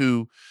job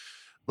to,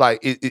 like,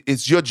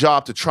 it's your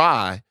job to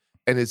try,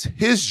 and it's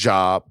his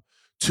job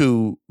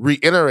to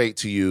reiterate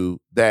to you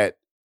that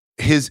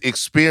his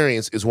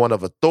experience is one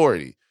of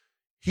authority.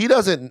 He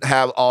doesn't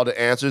have all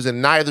the answers,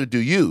 and neither do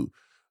you.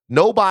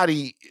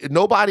 Nobody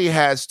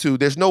has to.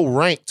 There's no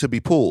rank to be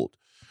pulled.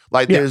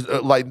 Like, there's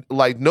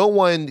like no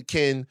one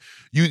can.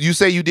 You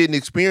say you didn't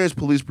experience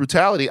police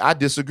brutality. I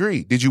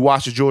disagree. Did you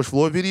watch the George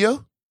Floyd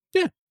video?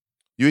 Yeah.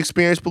 You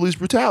experienced police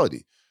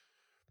brutality.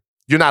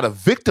 You're not a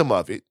victim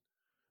of it,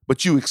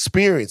 but you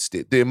experienced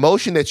it. The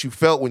emotion that you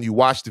felt when you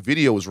watched the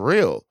video was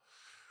real.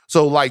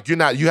 So, like, you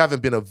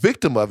haven't been a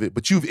victim of it,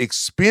 but you've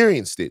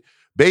experienced it.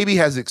 Baby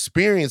has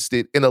experienced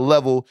it in a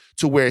level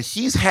to where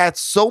he's had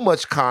so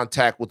much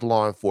contact with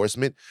law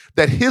enforcement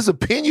that his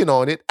opinion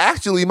on it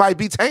actually might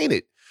be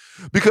tainted.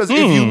 Because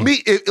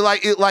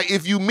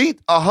if you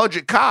meet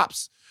 100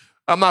 cops,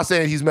 I'm not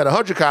saying he's met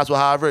 100 cops, but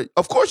however,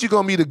 of course you're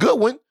gonna meet a good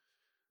one.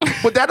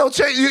 But that don't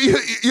change.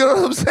 You know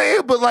what I'm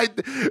saying? But, like,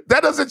 that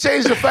doesn't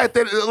change the fact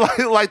that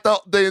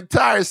the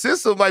entire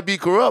system might be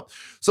corrupt.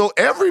 So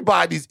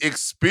everybody's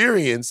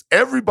experience,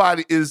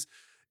 everybody is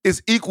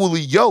equally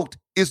yoked.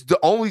 It's the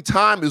only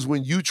time is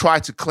when you try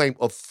to claim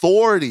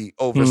authority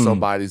over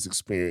somebody's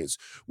experience.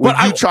 When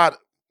I'm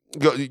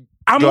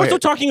also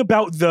talking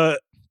about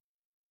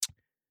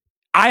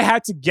I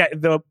had to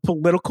get the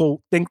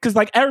political thing, because,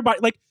 like, everybody,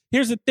 like,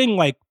 here's the thing,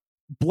 like,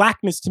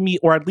 blackness to me,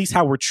 or at least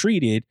how we're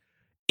treated,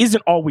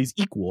 isn't always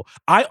equal.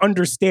 I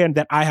understand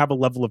that I have a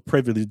level of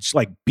privilege,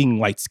 like being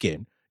light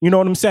skinned. You know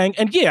what I'm saying?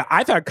 And yeah,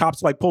 I've had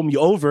cops like pull me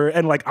over,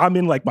 and like I'm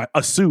in like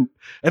a suit,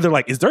 and they're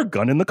like, "Is there a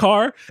gun in the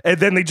car?" And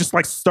then they just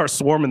like start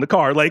swarming the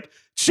car. Like,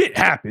 shit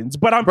happens.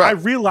 But I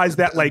realized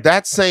that, like,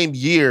 that same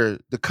year,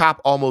 the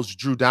cop almost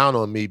drew down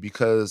on me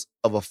because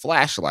of a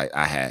flashlight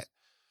I had.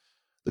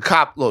 The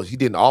cop, look, he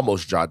didn't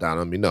almost draw down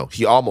on me. No,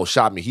 he almost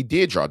shot me. He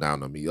did draw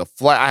down on me.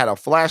 I had a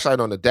flashlight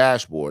on the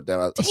dashboard,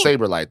 a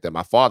saber light that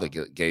my father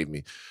gave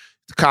me.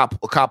 A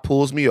cop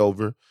pulls me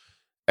over,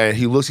 and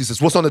he looks. He says,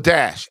 "What's on the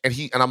dash?" And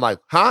I'm like,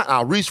 "Huh?" And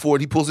I'll reach for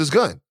it. He pulls his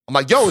gun. I'm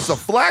like, "Yo, it's a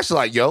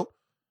flashlight, yo.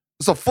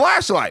 It's a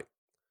flashlight."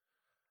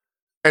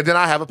 And then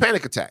I have a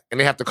panic attack, and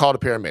they have to call the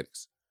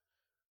paramedics.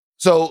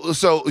 So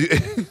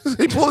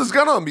he pulled his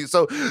gun on me.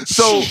 So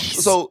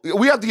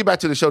we have to get back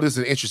to the show. This is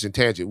an interesting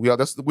tangent. We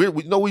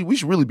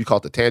should really be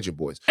called the Tangent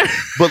Boys.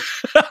 But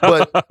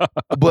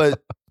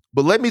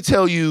let me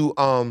tell you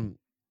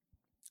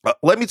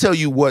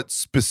what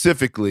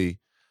specifically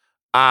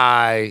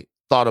I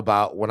thought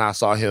about when I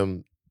saw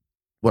him.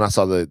 When I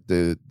saw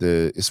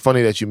the it's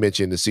funny that you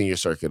mentioned the senior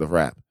circuit of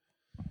rap.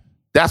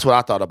 That's what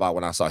I thought about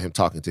when I saw him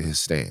talking to his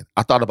stand.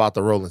 I thought about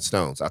the Rolling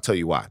Stones. I'll tell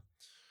you why.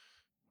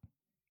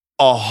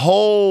 A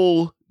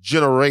whole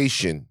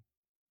generation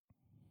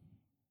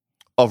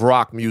of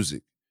rock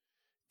music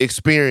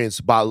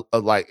experienced by,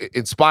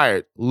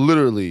 inspired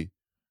literally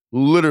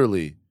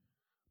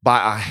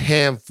by a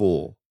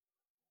handful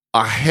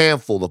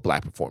of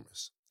Black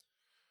performers.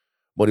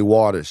 Muddy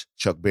Waters,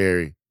 Chuck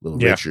Berry, Little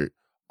Richard,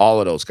 all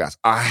of those guys.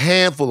 A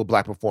handful of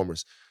Black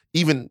performers.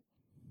 Even,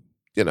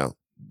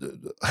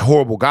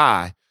 Horrible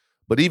Guy,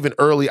 but even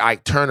early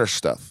Ike Turner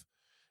stuff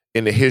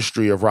in the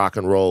history of rock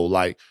and roll,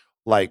 like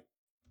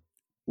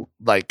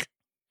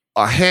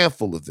a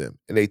handful of them,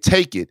 and they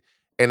take it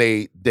and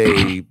they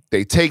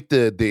take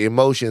the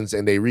emotions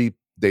and they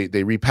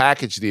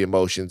repackage the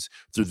emotions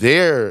through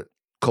their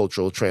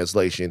cultural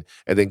translation,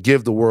 and then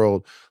give the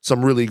world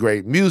some really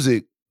great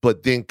music,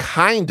 but then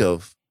kind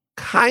of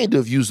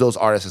use those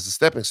artists as a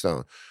stepping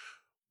stone.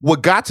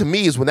 What got to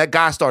me is when that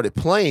guy started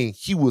playing,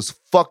 he was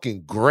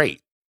fucking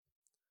great.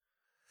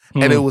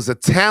 And it was a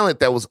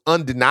talent that was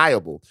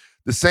undeniable.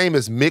 The same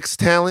as Mick's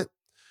talent,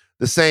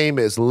 the same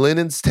as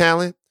Lennon's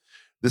talent,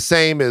 the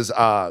same as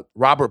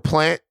Robert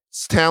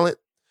Plant's talent.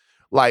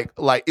 Like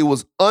it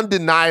was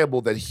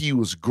undeniable that he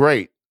was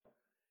great.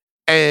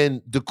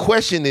 And the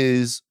question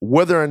is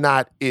whether or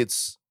not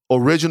it's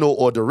original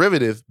or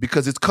derivative,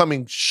 because it's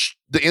coming,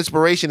 the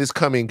inspiration is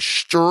coming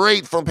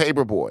straight from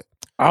Paperboy.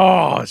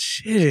 Oh,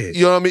 shit.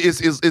 You know what I mean?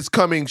 It's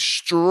coming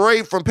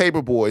straight from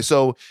Paperboy.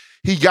 So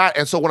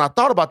so when I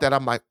thought about that,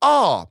 I'm like,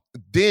 oh,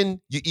 then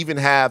you even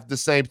have the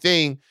same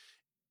thing.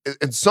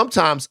 And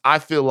sometimes I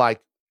feel like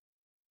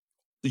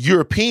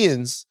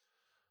Europeans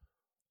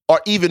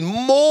are even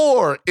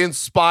more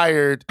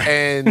inspired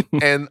and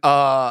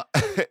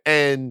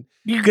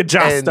you could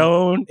Joss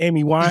Stone,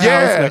 Amy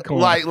Winehouse,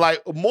 like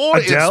more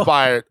Adele.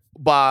 Inspired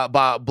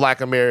by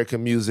Black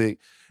American music,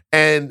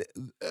 and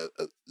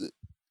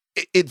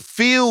it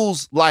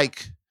feels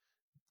like,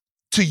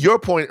 to your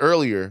point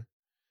earlier,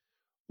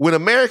 when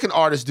American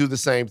artists do the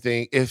same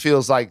thing, it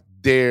feels like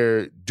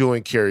they're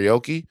doing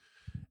karaoke,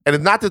 and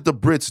it's not that the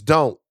Brits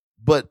don't,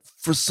 but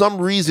for some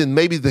reason,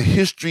 maybe the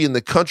history in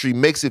the country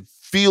makes it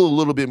feel a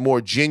little bit more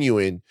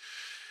genuine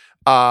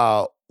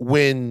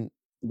when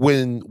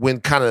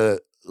kind of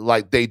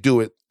like they do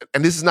it.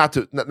 And this is not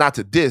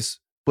to diss,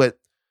 but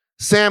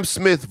Sam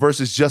Smith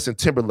versus Justin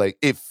Timberlake,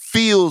 it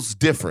feels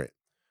different.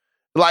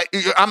 Like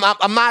I'm not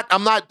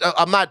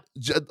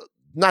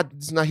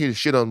here to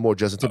shit on more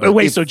Justin Timberlake.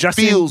 Wait, so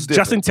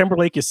Justin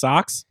Timberlake is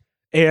socks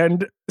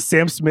and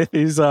Sam Smith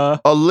is a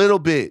little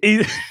bit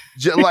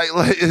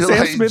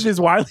Sam Smith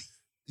is Wiley.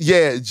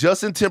 Yeah,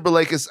 Justin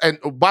Timberlake is, and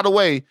by the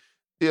way,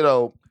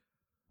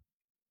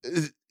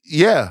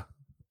 yeah.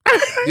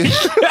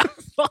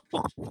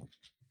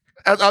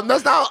 I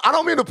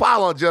don't mean to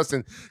pile on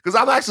Justin, because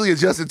I'm actually a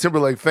Justin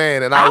Timberlake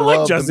fan, and I like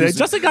love Justin.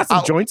 Justin got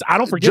some joints. I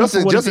don't forget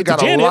Justin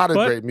got a lot of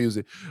great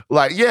music.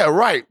 Like, yeah,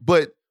 right.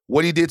 But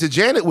what he did to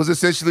Janet was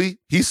essentially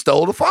he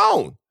stole the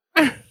phone.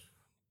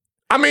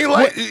 I mean,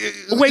 like,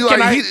 wait,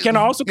 can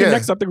I also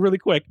connect something really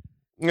quick?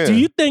 Yeah. Do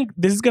you think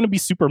this is going to be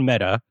super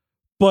meta?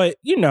 But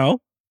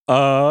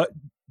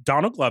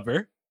Donald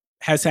Glover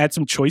has had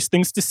some choice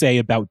things to say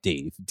about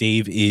Dave.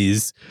 Dave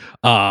is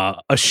a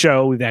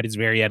show that is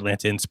very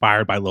Atlanta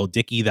inspired by Lil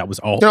Dicky. That was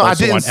all. No, I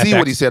didn't see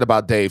what he said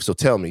about Dave. So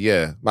tell me.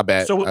 Yeah, my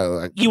bad.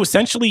 So he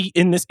essentially,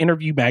 in this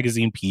interview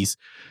magazine piece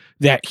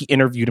that he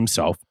interviewed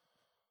himself,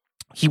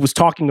 he was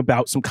talking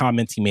about some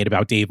comments he made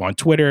about Dave on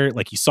Twitter.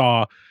 Like he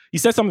said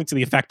something to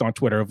the effect on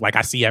Twitter of like,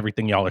 I see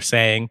everything y'all are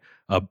saying,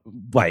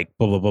 like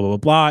blah, blah, blah, blah,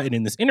 blah. And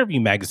in this interview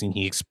magazine,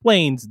 he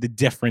explains the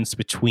difference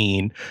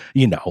between,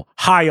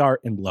 high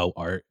art and low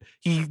art.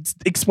 He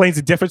explains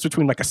the difference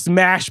between like a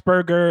smash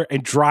burger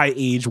and dry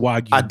aged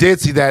Wagyu. I did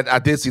see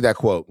that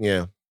quote.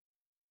 Yeah.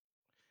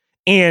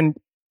 And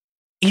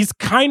he's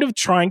kind of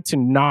trying to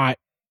not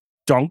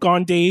dunk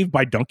on Dave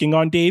by dunking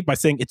on Dave by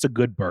saying it's a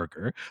good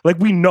burger. Like,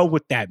 we know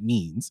what that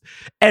means.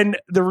 And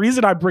the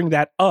reason I bring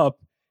that up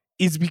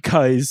is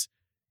because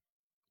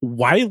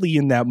Wiley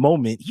in that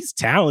moment, he's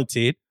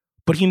talented,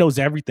 but he knows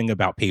everything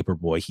about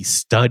Paperboy. He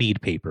studied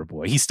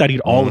Paperboy. He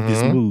studied all of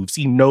his moves.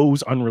 He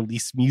knows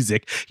unreleased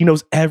music. He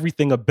knows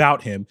everything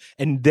about him.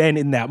 And then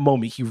in that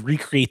moment, he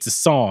recreates a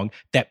song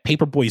that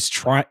Paperboy is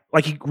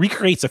he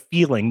recreates a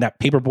feeling that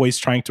Paperboy is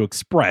trying to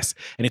express.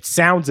 And it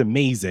sounds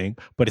amazing,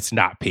 but it's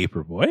not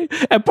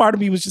Paperboy. And part of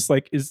me was just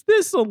like, is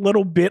this a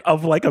little bit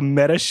of like a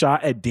meta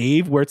shot at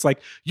Dave where it's like,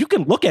 you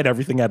can look at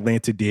everything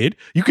Atlanta did.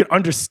 You can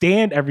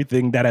understand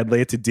everything that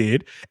Atlanta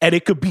did, and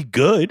it could be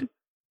good,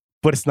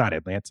 but it's not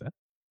Atlanta.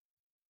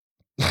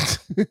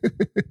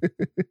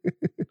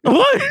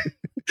 What?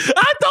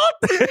 I thought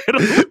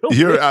that.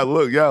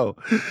 Look, yo,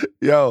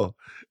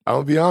 I'm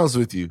gonna be honest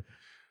with you.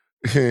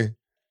 This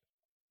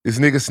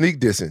nigga sneak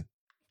dissing.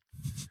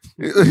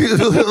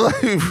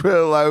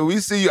 like, we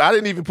see you. I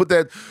didn't even put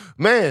that.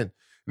 Man,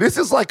 this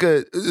is like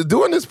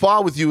doing this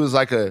pod with you is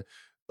like a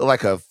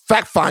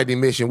fact finding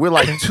mission. We're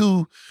like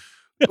two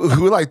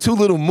We're like two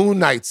little moon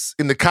knights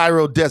in the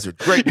Cairo desert.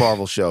 Great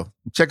Marvel show.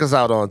 Check us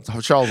out on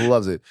Charles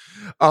loves it.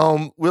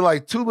 We're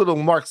like two little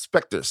Mark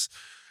Spectors.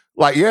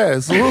 Like, yeah,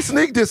 it's a little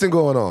sneak dissing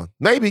going on.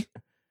 Maybe.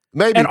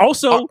 And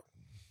also,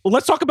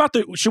 let's talk about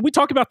should we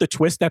talk about the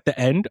twist at the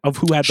end of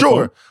who had the phone?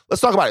 Sure.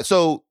 Let's talk about it.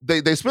 So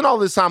they spent all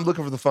this time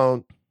looking for the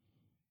phone.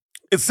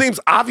 It seems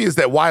obvious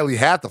that Wiley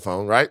had the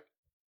phone, right?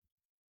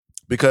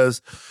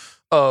 Because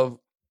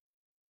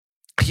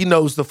he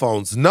knows the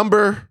phone's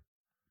number.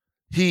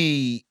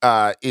 He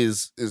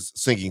is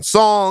singing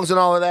songs and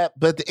all of that.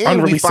 But at the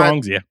end,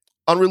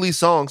 unreleased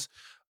songs.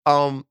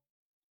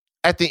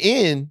 At the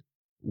end,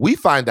 we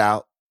find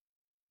out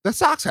that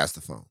Socks has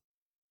the phone.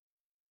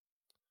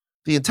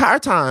 The entire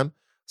time,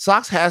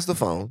 Socks has the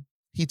phone.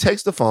 He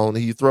takes the phone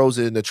and he throws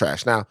it in the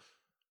trash. Now,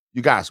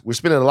 you guys, we're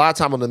spending a lot of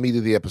time on the meat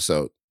of the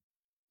episode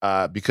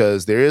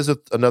because there is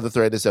another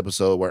thread in this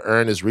episode where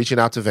Earn is reaching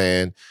out to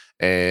Van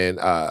and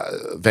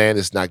Van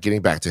is not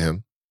getting back to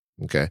him.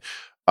 Okay.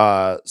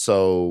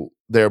 So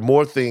there are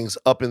more things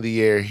up in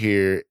the air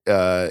here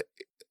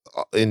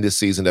in this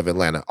season of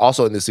Atlanta.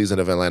 Also in this season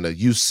of Atlanta,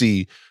 you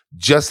see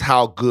just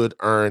how good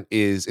Earn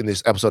is in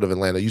this episode of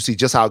Atlanta. You see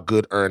just how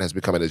good Earn has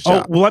become at his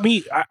job. Oh, well,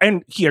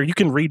 and here, you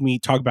can read me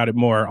talk about it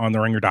more on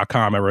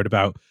theringer.com. I wrote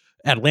about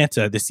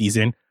Atlanta this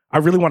season. I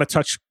really want to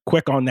touch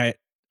quick on that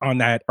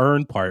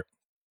Earn part.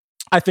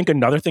 I think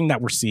another thing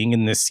that we're seeing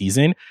in this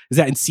season is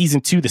that in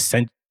season 2,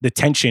 the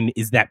tension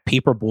is that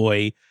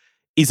Paperboy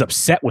is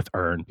upset with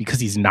Earn because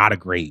he's not a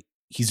great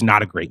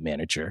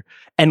manager.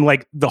 And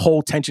like the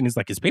whole tension is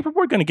like, is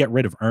Paperboy going to get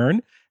rid of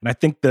Earn? And I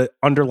think the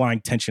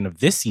underlying tension of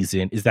this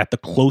season is that the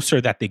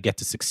closer that they get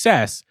to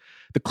success,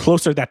 the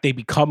closer that they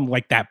become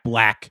like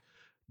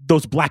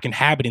those black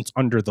inhabitants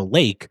under the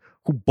lake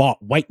who bought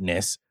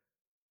whiteness.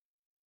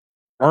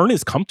 Earn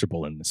is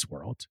comfortable in this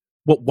world.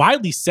 What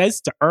Wiley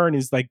says to Earn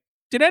is like,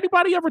 did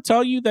anybody ever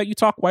tell you that you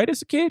talk white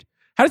as a kid?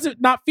 How does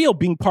it not feel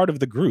being part of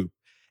the group?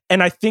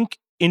 And I think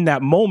in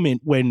that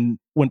moment when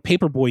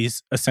Paperboy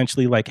is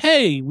essentially like,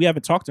 hey, we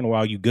haven't talked in a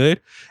while, you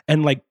good?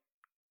 And like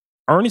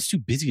Earn is too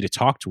busy to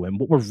talk to him.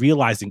 What we're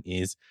realizing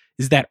is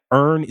that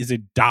Earn is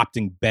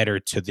adopting better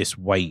to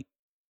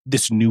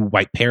this new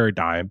white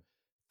paradigm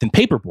than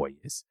Paperboy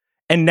is.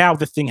 And now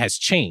the thing has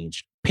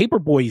changed.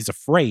 Paperboy is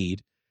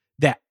afraid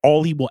that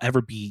all he will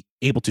ever be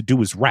able to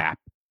do is rap.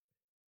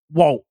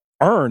 Well,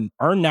 Earn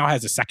now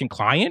has a second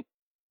client.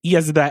 He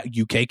has that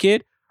UK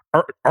kid.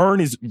 Earn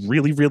is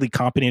really, really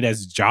competent at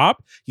his job.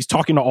 He's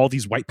talking to all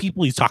these white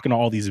people. He's talking to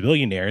all these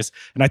billionaires.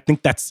 And I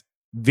think that's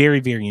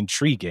very, very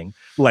intriguing.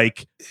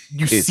 Like,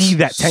 it's see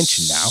that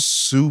tension now.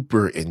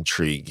 Super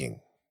intriguing.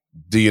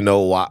 Do you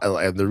know why?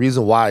 And the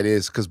reason why it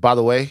is, because by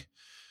the way,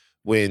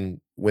 when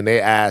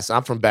they ask,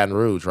 I'm from Baton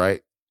Rouge,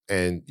 right?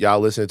 And y'all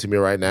listening to me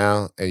right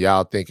now, and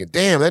y'all thinking,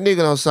 damn, that nigga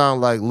don't sound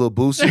like Lil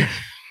Boosie.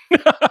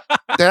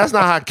 That's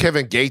not how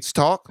Kevin Gates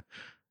talk.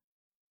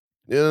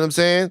 You know what I'm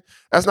saying?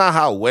 That's not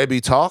how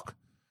Webby talk.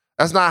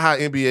 That's not how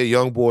NBA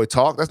Youngboy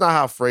talk. That's not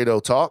how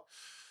Fredo talk.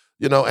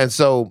 You know, and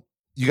so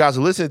you guys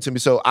are listening to me.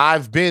 So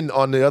I've been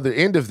on the other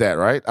end of that,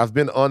 right? I've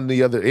been on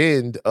the other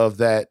end of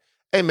that.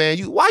 Hey man,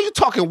 why you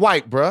talking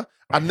white, bruh?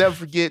 I'll never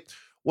forget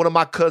one of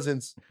my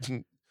cousins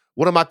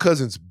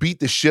beat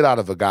the shit out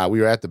of a guy.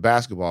 We were at the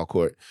basketball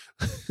court.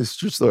 It's a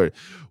true story.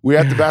 We were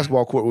at the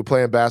basketball court. We're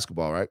playing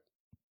basketball, right?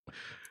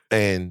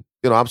 And,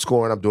 you know, I'm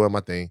scoring. I'm doing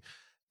my thing.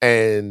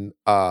 And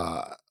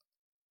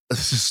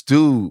this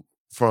dude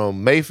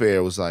from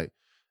Mayfair was like,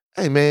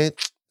 hey, man,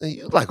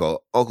 you like a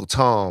Uncle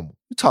Tom.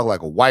 You talk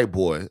like a white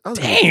boy. I was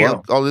damn.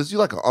 Like, all this, you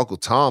like an Uncle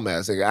Tom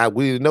ass. Like,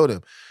 we didn't know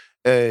them.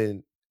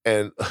 And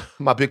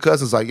my big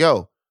cousin's like,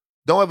 yo,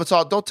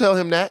 don't tell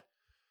him that.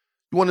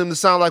 You want him to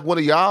sound like one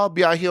of y'all?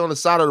 Be out here on the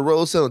side of the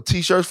road selling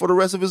T-shirts for the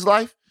rest of his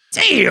life?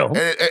 Damn.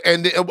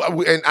 And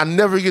I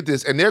never get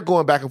this. And they're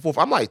going back and forth.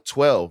 I'm like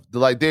 12.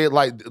 They're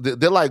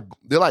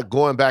like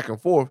going back and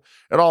forth.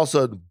 And all of a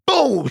sudden,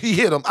 boom, he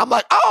hit him. I'm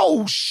like,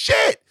 oh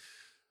shit!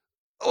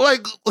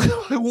 Like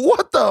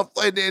what the?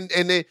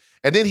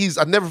 And then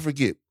I never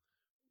forget.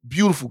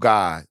 Beautiful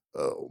guy,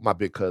 my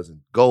big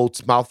cousin,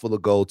 mouthful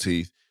of gold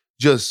teeth,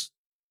 just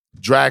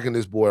dragging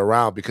this boy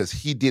around because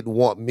he didn't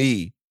want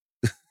me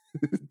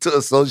to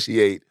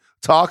associate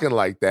talking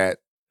like that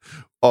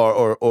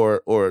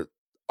or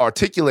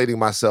articulating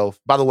myself.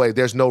 By the way,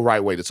 there's no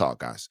right way to talk,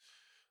 guys.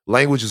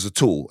 Language is a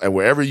tool, and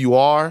wherever you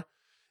are,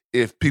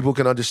 if people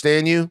can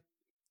understand you,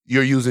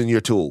 you're using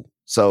your tool.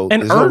 So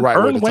and there's no right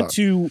way to went talk.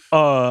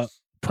 to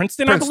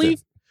Princeton, I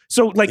believe.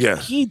 So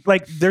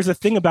there's a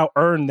thing about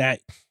Earn that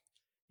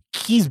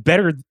he's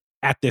better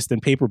at this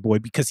than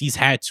Paperboy because he's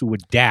had to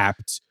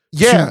adapt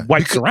to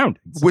white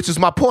surroundings. Which is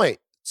my point.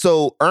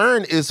 So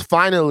Earn is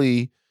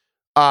finally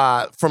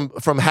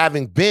from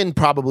having been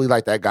probably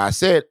like that guy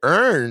said,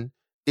 Earn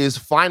is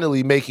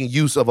finally making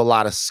use of a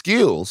lot of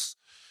skills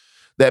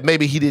that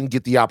maybe he didn't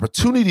get the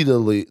opportunity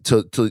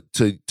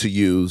to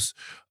use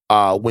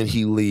when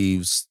he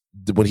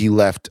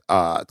left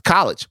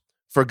college.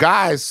 For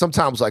guys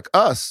sometimes like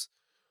us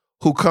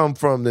who come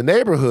from the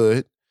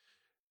neighborhood,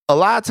 a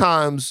lot of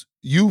times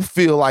you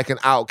feel like an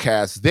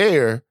outcast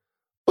there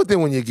But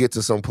then when you get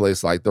to some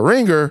place like The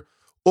Ringer,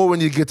 or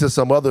when you get to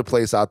some other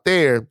place out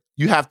there,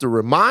 you have to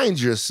remind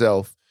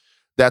yourself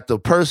that the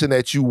person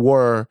that you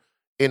were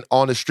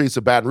on the streets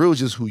of Baton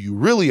Rouge is who you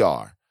really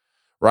are,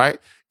 right?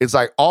 It's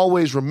like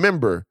always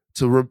remember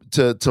to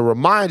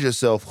remind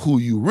yourself who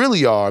you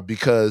really are,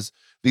 because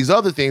these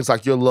other things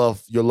like your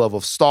love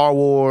of Star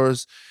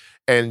Wars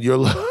and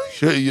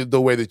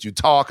the way that you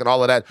talk and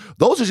all of that,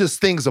 those are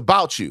just things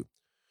about you.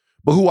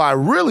 But who I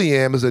really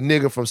am is a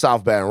nigga from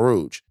South Baton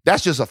Rouge.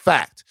 That's just a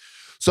fact.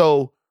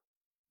 So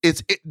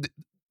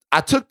I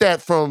took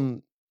that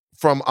from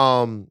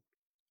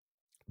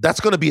that's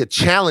going to be a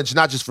challenge,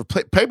 not just for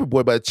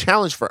Paperboy, but a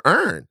challenge for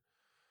Earn.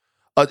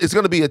 It's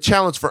going to be a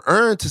challenge for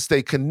Earn to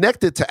stay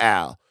connected to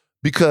Al,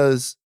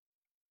 because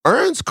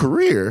Earn's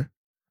career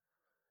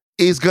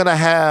is going to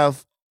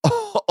have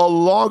a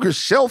longer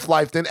shelf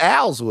life than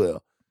Al's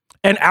will.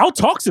 And Al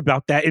talks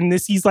about that in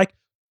this. He's like,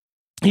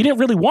 he didn't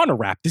really want to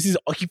rap. This is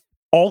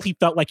all he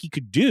felt like he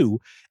could do.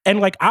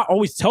 And like, I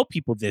always tell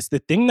people this, the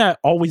thing that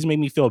always made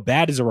me feel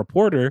bad as a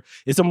reporter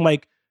is I'm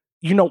like,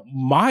 you know,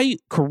 my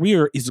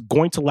career is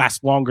going to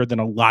last longer than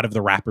a lot of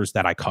the rappers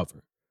that I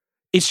cover.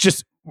 It's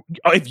just,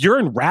 if you're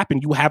in rap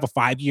and you have a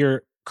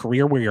 5-year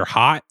career where you're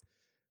hot,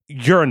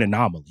 you're an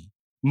anomaly.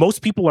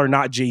 Most people are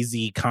not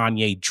Jay-Z,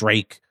 Kanye,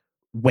 Drake,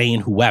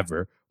 Wayne,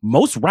 whoever.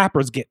 Most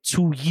rappers get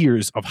 2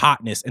 years of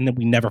hotness and then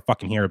we never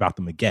fucking hear about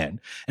them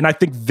again. And I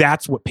think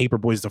that's what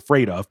Paperboy is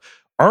afraid of.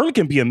 Earn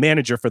can be a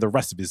manager for the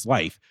rest of his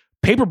life.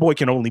 Paperboy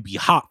can only be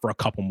hot for a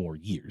couple more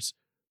years.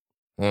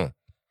 It's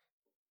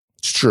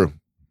true.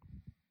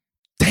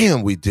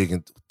 Damn, we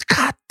digging.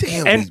 God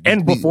damn.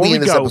 And before we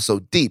in this go,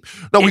 episode deep.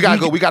 No, we gotta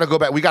go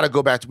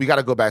back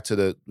to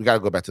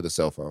the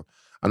cell phone.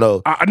 I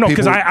know. No,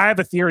 because I have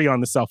a theory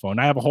on the cell phone.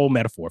 I have a whole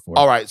metaphor for it.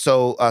 All right.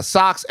 So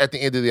Socks at the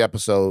end of the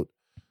episode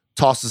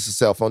tosses the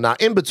cell phone. Now,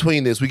 in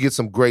between this, we get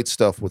some great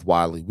stuff with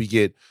Wiley. We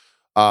get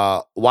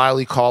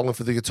Wiley calling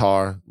for the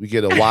guitar. We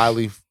get a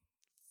Wiley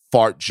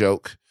fart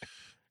joke.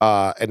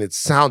 And it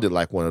sounded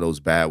like one of those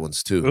bad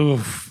ones too.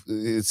 Oof.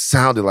 It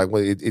sounded like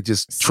it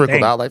just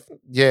trickled out like,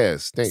 yeah,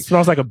 stink.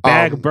 Smells like a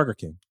bag of Burger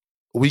King.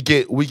 We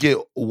get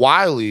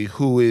Wiley,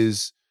 who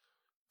is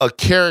a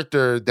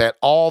character that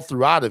all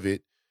throughout of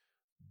it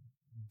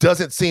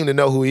doesn't seem to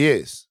know who he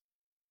is.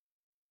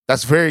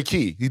 That's very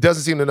key. He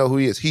doesn't seem to know who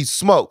he is. He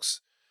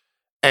smokes,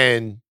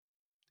 and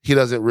he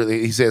doesn't really.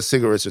 He says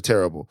cigarettes are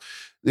terrible.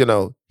 You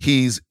know,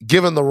 he's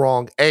given the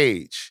wrong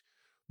age.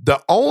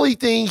 The only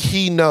thing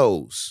he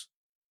knows,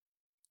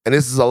 and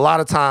this is a lot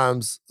of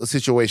times a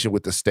situation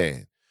with the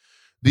Stand,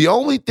 the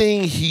only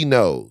thing he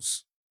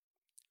knows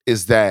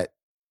is that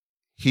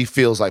he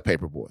feels like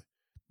Paperboy.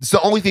 It's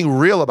the only thing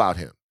real about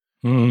him.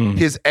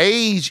 His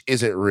age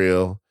isn't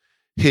real.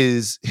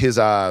 His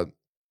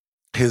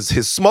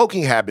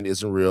smoking habit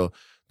isn't real.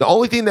 The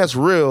only thing that's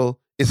real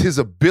is his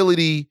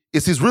ability,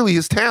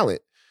 his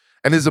talent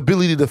and his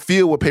ability to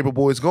feel what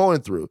Paperboy is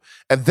going through.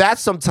 And that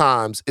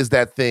sometimes is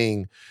that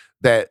thing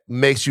that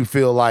makes you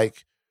feel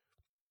like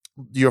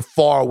you're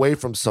far away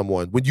from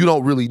someone when you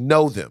don't really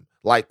know them.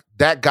 Like,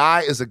 that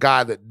guy is a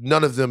guy that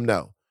none of them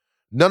know.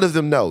 None of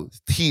them know.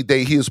 He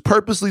is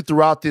purposely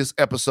throughout this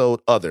episode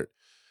othered.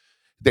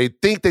 They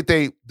think that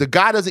the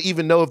guy doesn't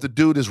even know if the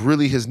dude is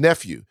really his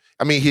nephew.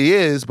 I mean, he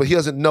is, but he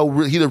doesn't know.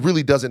 He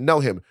really doesn't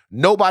know him.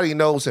 Nobody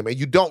knows him, and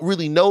you don't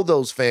really know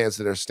those fans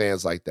that are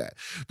stands like that.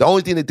 The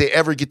only thing that they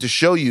ever get to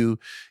show you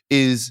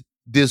is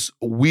this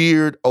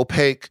weird,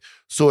 opaque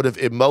sort of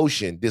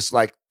emotion, this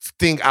like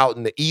thing out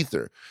in the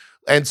ether.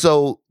 And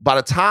so by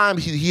the time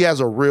he has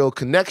a real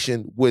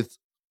connection with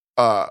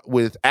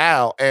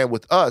Al and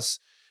with us,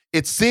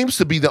 it seems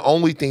to be the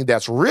only thing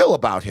that's real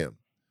about him.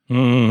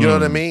 You know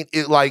what I mean?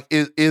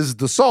 It is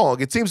the song.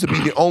 It seems to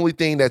be the only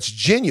thing that's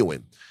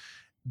genuine.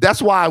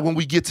 That's why when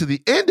we get to the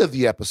end of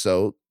the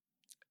episode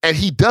and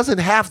he doesn't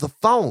have the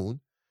phone,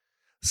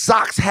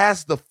 Socks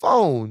has the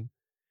phone,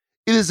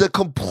 it is a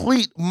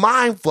complete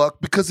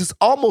mindfuck because it's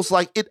almost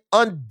like it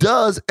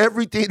undoes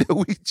everything that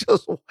we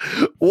just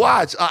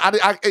watched.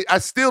 I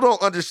still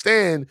don't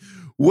understand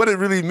what it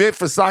really meant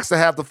for Socks to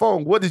have the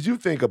phone. What did you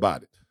think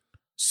about it?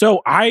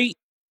 So I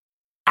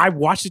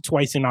watched it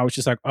twice and I was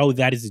just like, oh,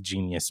 that is a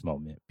genius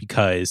moment,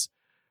 because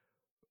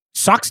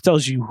Socks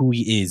tells you who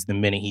he is the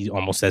minute he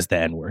almost says the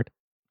N-word.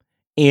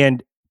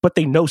 But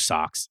they know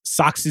Socks.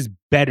 Socks is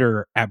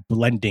better at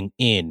blending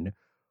in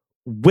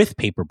with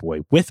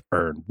Paperboy, with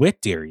Earn,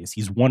 with Darius.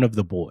 He's one of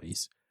the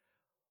boys.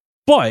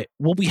 But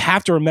what we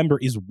have to remember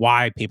is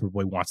why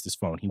Paperboy wants this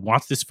phone. He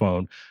wants this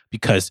phone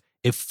because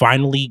it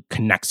finally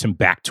connects him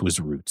back to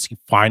his roots. He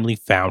finally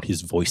found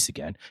his voice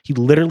again. He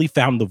literally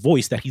found the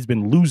voice that he's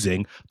been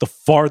losing the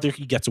farther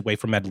he gets away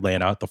from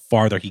Atlanta, the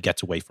farther he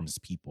gets away from his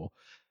people.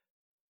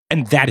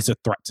 And that is a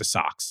threat to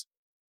Socks.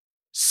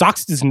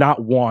 Socks does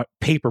not want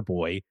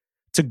Paperboy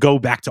to go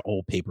back to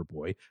old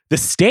Paperboy. The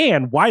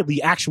Stand,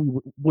 Wiley actually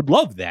would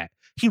love that.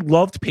 He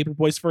loved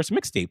Paperboy's first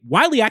mixtape.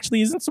 Wiley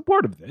actually is in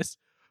support of this.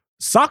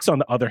 Socks, on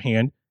the other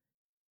hand,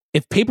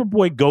 if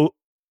Paperboy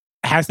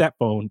has that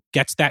phone,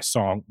 gets that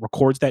song,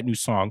 records that new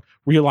song,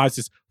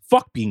 realizes,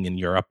 fuck being in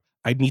Europe,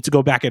 I need to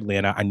go back to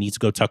Atlanta. I need to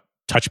go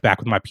touch back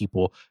with my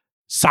people.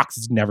 Sox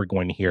is never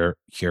going to hear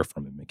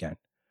from him again.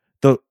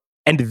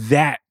 And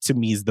that, to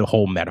me, is the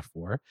whole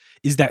metaphor,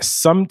 is that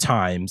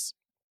sometimes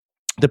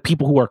the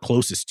people who are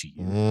closest to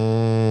you,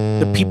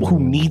 the people who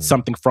need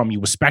something from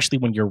you, especially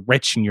when you're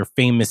rich and you're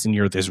famous and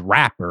you're this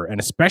rapper,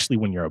 and especially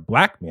when you're a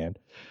black man,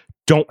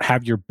 don't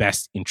have your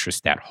best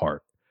interest at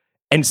heart.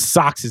 And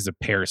Sox is a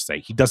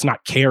parasite. He does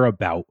not care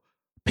about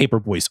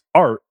Paperboy's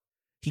art.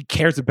 He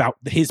cares about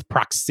his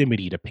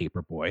proximity to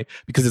Paperboy,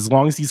 because as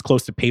long as he's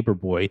close to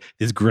Paperboy,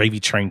 this gravy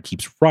train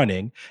keeps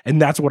running.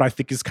 And that's what I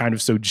think is kind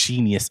of so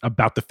genius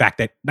about the fact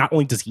that not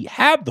only does he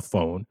have the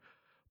phone,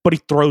 but he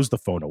throws the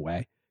phone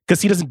away,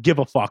 because he doesn't give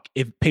a fuck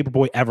if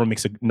Paperboy ever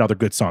makes another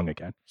good song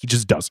again. He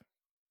just doesn't.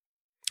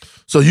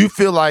 So you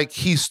feel like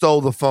he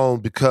stole the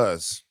phone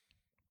because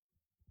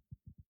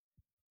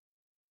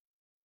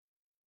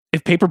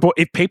if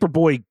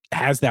Paperboy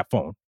has that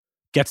phone,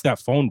 gets that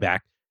phone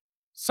back,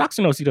 Sox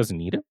knows he doesn't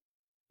need it.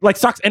 Like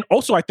Sox, and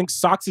also I think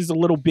Sox is a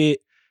little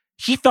bit,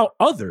 he felt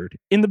othered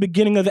in the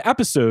beginning of the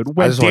episode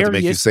when I just wanted to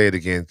make you say it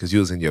again because you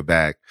was in your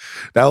bag.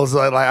 That was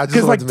like I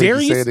just wanted to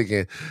make you say it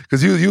again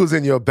because you was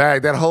in your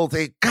bag. That whole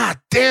thing. God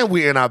damn,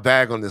 we're in our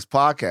bag on this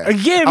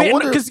podcast. Yeah, man. I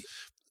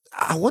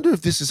wonder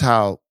if this is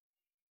how.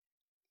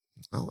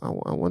 I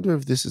wonder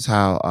if this is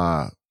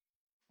how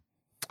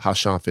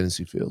Sean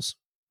Fantasy feels.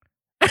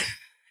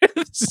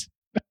 This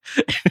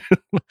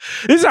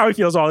is how he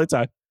feels all the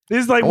time.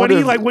 It's like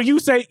when you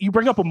say, you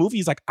bring up a movie,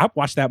 he's like, I've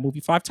watched that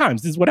movie 5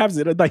 times. This is what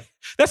happens. Like,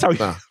 that's how he.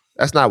 Nah,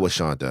 that's not what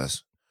Sean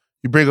does.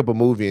 You bring up a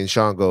movie and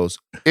Sean goes,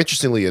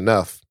 interestingly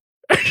enough,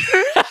 I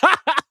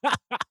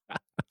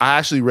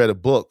actually read a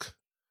book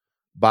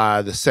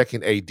by the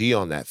second AD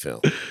on that film.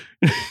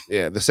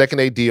 Yeah, the second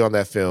AD on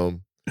that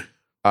film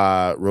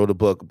wrote a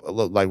book.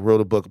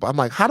 I'm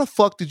like, how the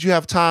fuck did you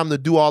have time to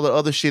do all the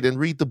other shit and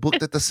read the book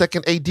that the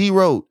second AD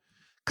wrote?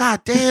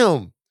 God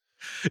damn.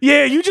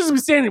 Yeah, you just be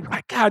saying,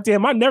 like, God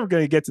damn, I'm never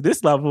going to get to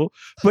this level.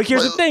 But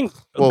here's the thing.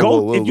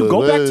 If you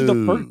go back to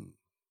the first...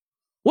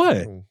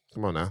 What?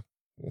 Come on now.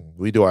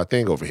 We do our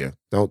thing over here.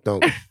 Don't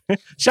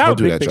Shout out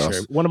do Big that, Picture.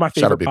 Charles. One of my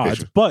favorite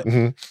pods. But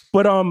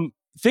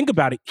think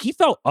about it. He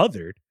felt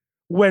othered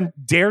when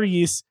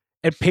Darius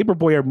and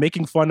Paperboy are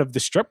making fun of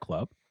the strip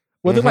club.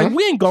 Well, they're like,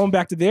 we ain't going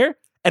back to there.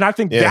 And I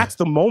think that's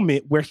the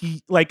moment where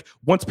he, like,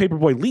 once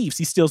Paperboy leaves,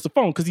 he steals the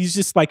phone because he's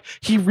just like,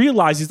 he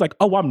realizes, like,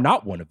 oh, I'm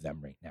not one of them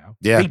right now.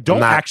 Yeah, they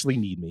don't actually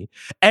need me.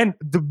 And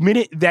the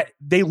minute that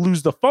they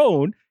lose the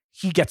phone,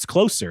 he gets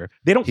closer.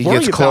 They don't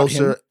worry about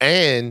him.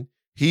 And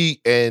he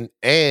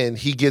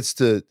gets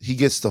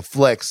to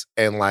flex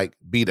and like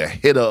be the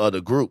hitter of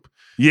the group.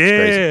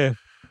 Yeah.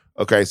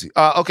 Crazy.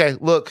 Okay,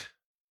 look,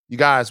 you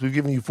guys, we've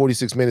given you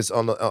 46 minutes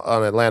on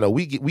Atlanta.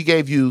 We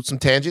gave you some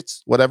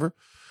tangents, whatever.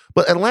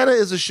 But Atlanta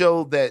is a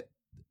show that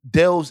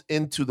delves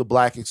into the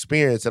Black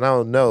experience, and I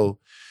don't know,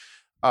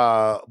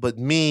 but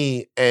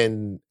me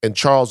and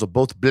Charles are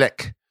both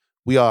Black.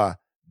 We are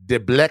the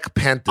Black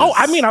Panthers. Oh,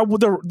 I mean,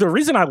 the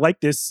reason I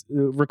like this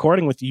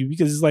recording with you,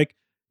 because it's like,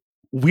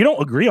 we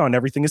don't agree on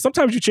everything. And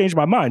sometimes you change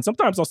my mind.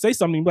 Sometimes I'll say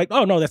something like,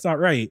 oh, no, that's not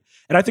right.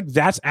 And I think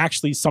that's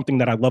actually something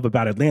that I love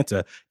about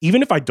Atlanta.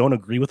 Even if I don't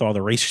agree with all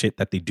the race shit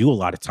that they do a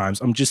lot of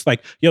times, I'm just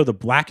like, yo, the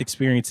Black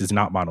experience is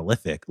not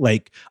monolithic.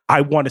 Like,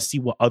 I want to see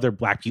what other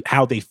Black people,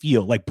 how they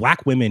feel. Like,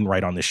 Black women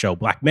write on this show,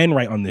 Black men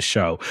write on this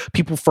show,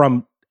 people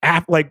from,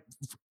 like,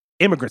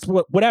 immigrants,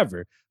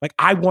 whatever. Like,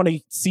 I want to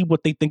see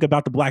what they think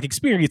about the Black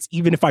experience,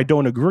 even if I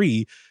don't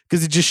agree,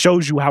 because it just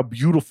shows you how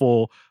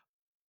beautiful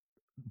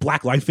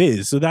Black life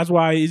is. So that's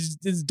why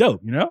it's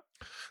dope, you know?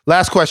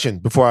 Last question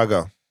before I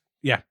go.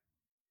 Yeah.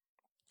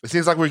 It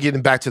seems like we're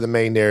getting back to the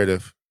main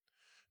narrative.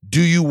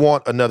 Do you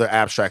want another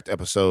abstract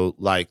episode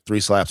like 3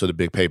 Slaps or The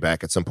Big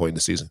Payback at some point in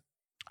the season?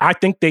 I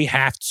think they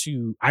have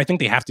to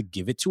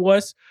give it to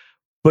us,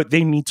 but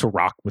they need to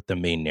rock with the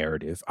main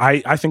narrative.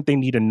 I think they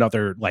need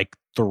another like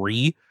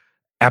 3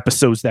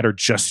 episodes that are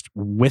just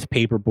with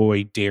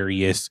Paperboy,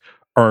 Darius,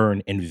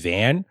 Earn, and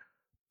Van,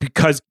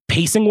 because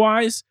pacing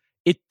wise,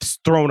 it's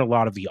thrown a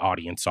lot of the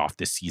audience off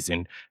this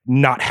season,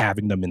 not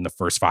having them in the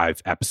first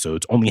 5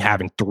 episodes, only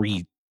having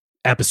 3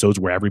 episodes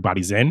where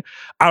everybody's in.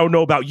 I don't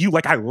know about you.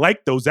 Like, I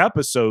like those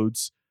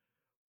episodes,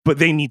 but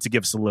they need to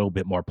give us a little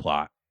bit more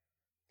plot.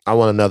 I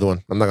want another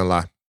one. I'm not gonna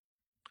lie.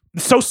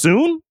 So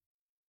soon?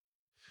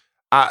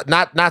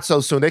 Not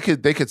so soon. They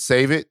could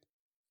save it.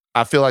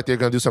 I feel like they're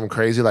gonna do something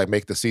crazy, like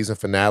make the season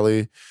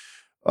finale.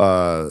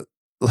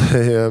 You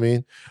know what I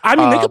mean?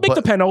 They could make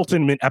the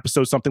penultimate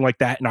episode something like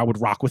that, and I would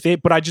rock with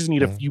it. But I just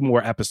need a few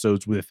more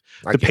episodes with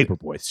the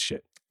Paperboy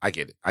shit. I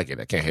get it. I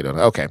can't hate on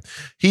it. Okay.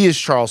 He is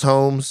Charles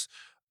Holmes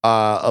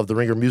of the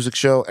Ringer Music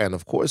Show, and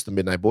of course, the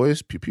Midnight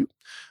Boys. Pew pew.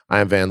 I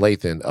am Van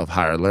Lathan of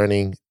Higher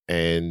Learning,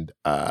 and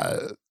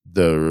I'm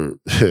Van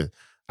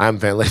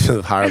Lathan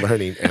of Higher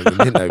Learning and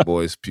the Midnight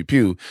Boys. Pew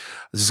pew.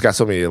 I just got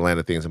so many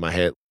Atlanta things in my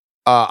head.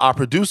 Our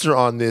producer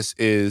on this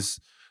is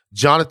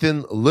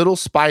Jonathan Little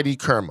Spidey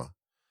Kerma.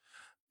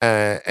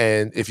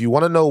 And if you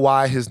want to know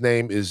why his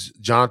name is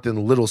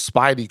Jonathan Little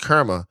Spidey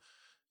Kerma,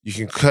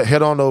 you can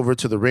head on over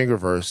to the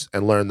Ringerverse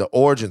and learn the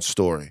origin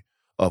story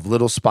of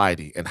little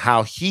Spidey and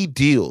how he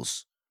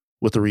deals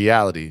with the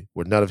reality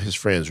where none of his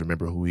friends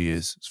remember who he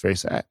is. It's very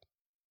sad.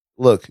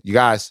 Look, you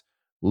guys,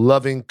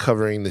 loving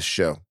covering this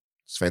show.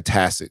 It's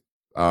fantastic.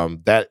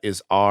 That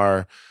is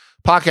our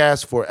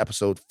podcast for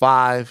episode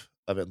 5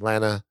 of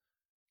Atlanta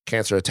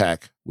Cancer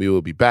Attack. We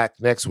will be back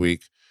next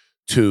week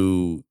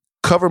to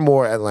cover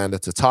more Atlanta,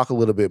 to talk a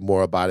little bit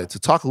more about it, to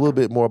talk a little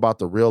bit more about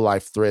the real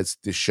life threads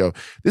this show.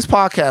 This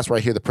podcast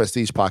right here, the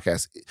Prestige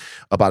podcast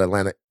about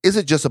Atlanta,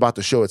 isn't just about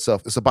the show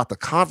itself. It's about the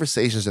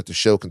conversations that the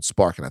show can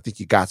spark. And I think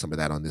you got some of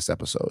that on this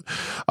episode.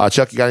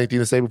 Chuck, you got anything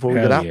to say before we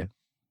get out?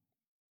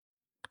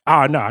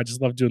 Oh, no, I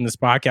just love doing this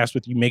podcast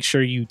with you. Make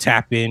sure you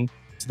tap in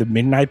to the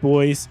Midnight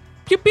Boys.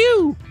 Pew,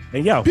 pew.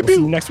 And yo, we'll see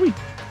you next week.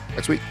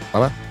 Next week.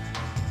 Bye-bye.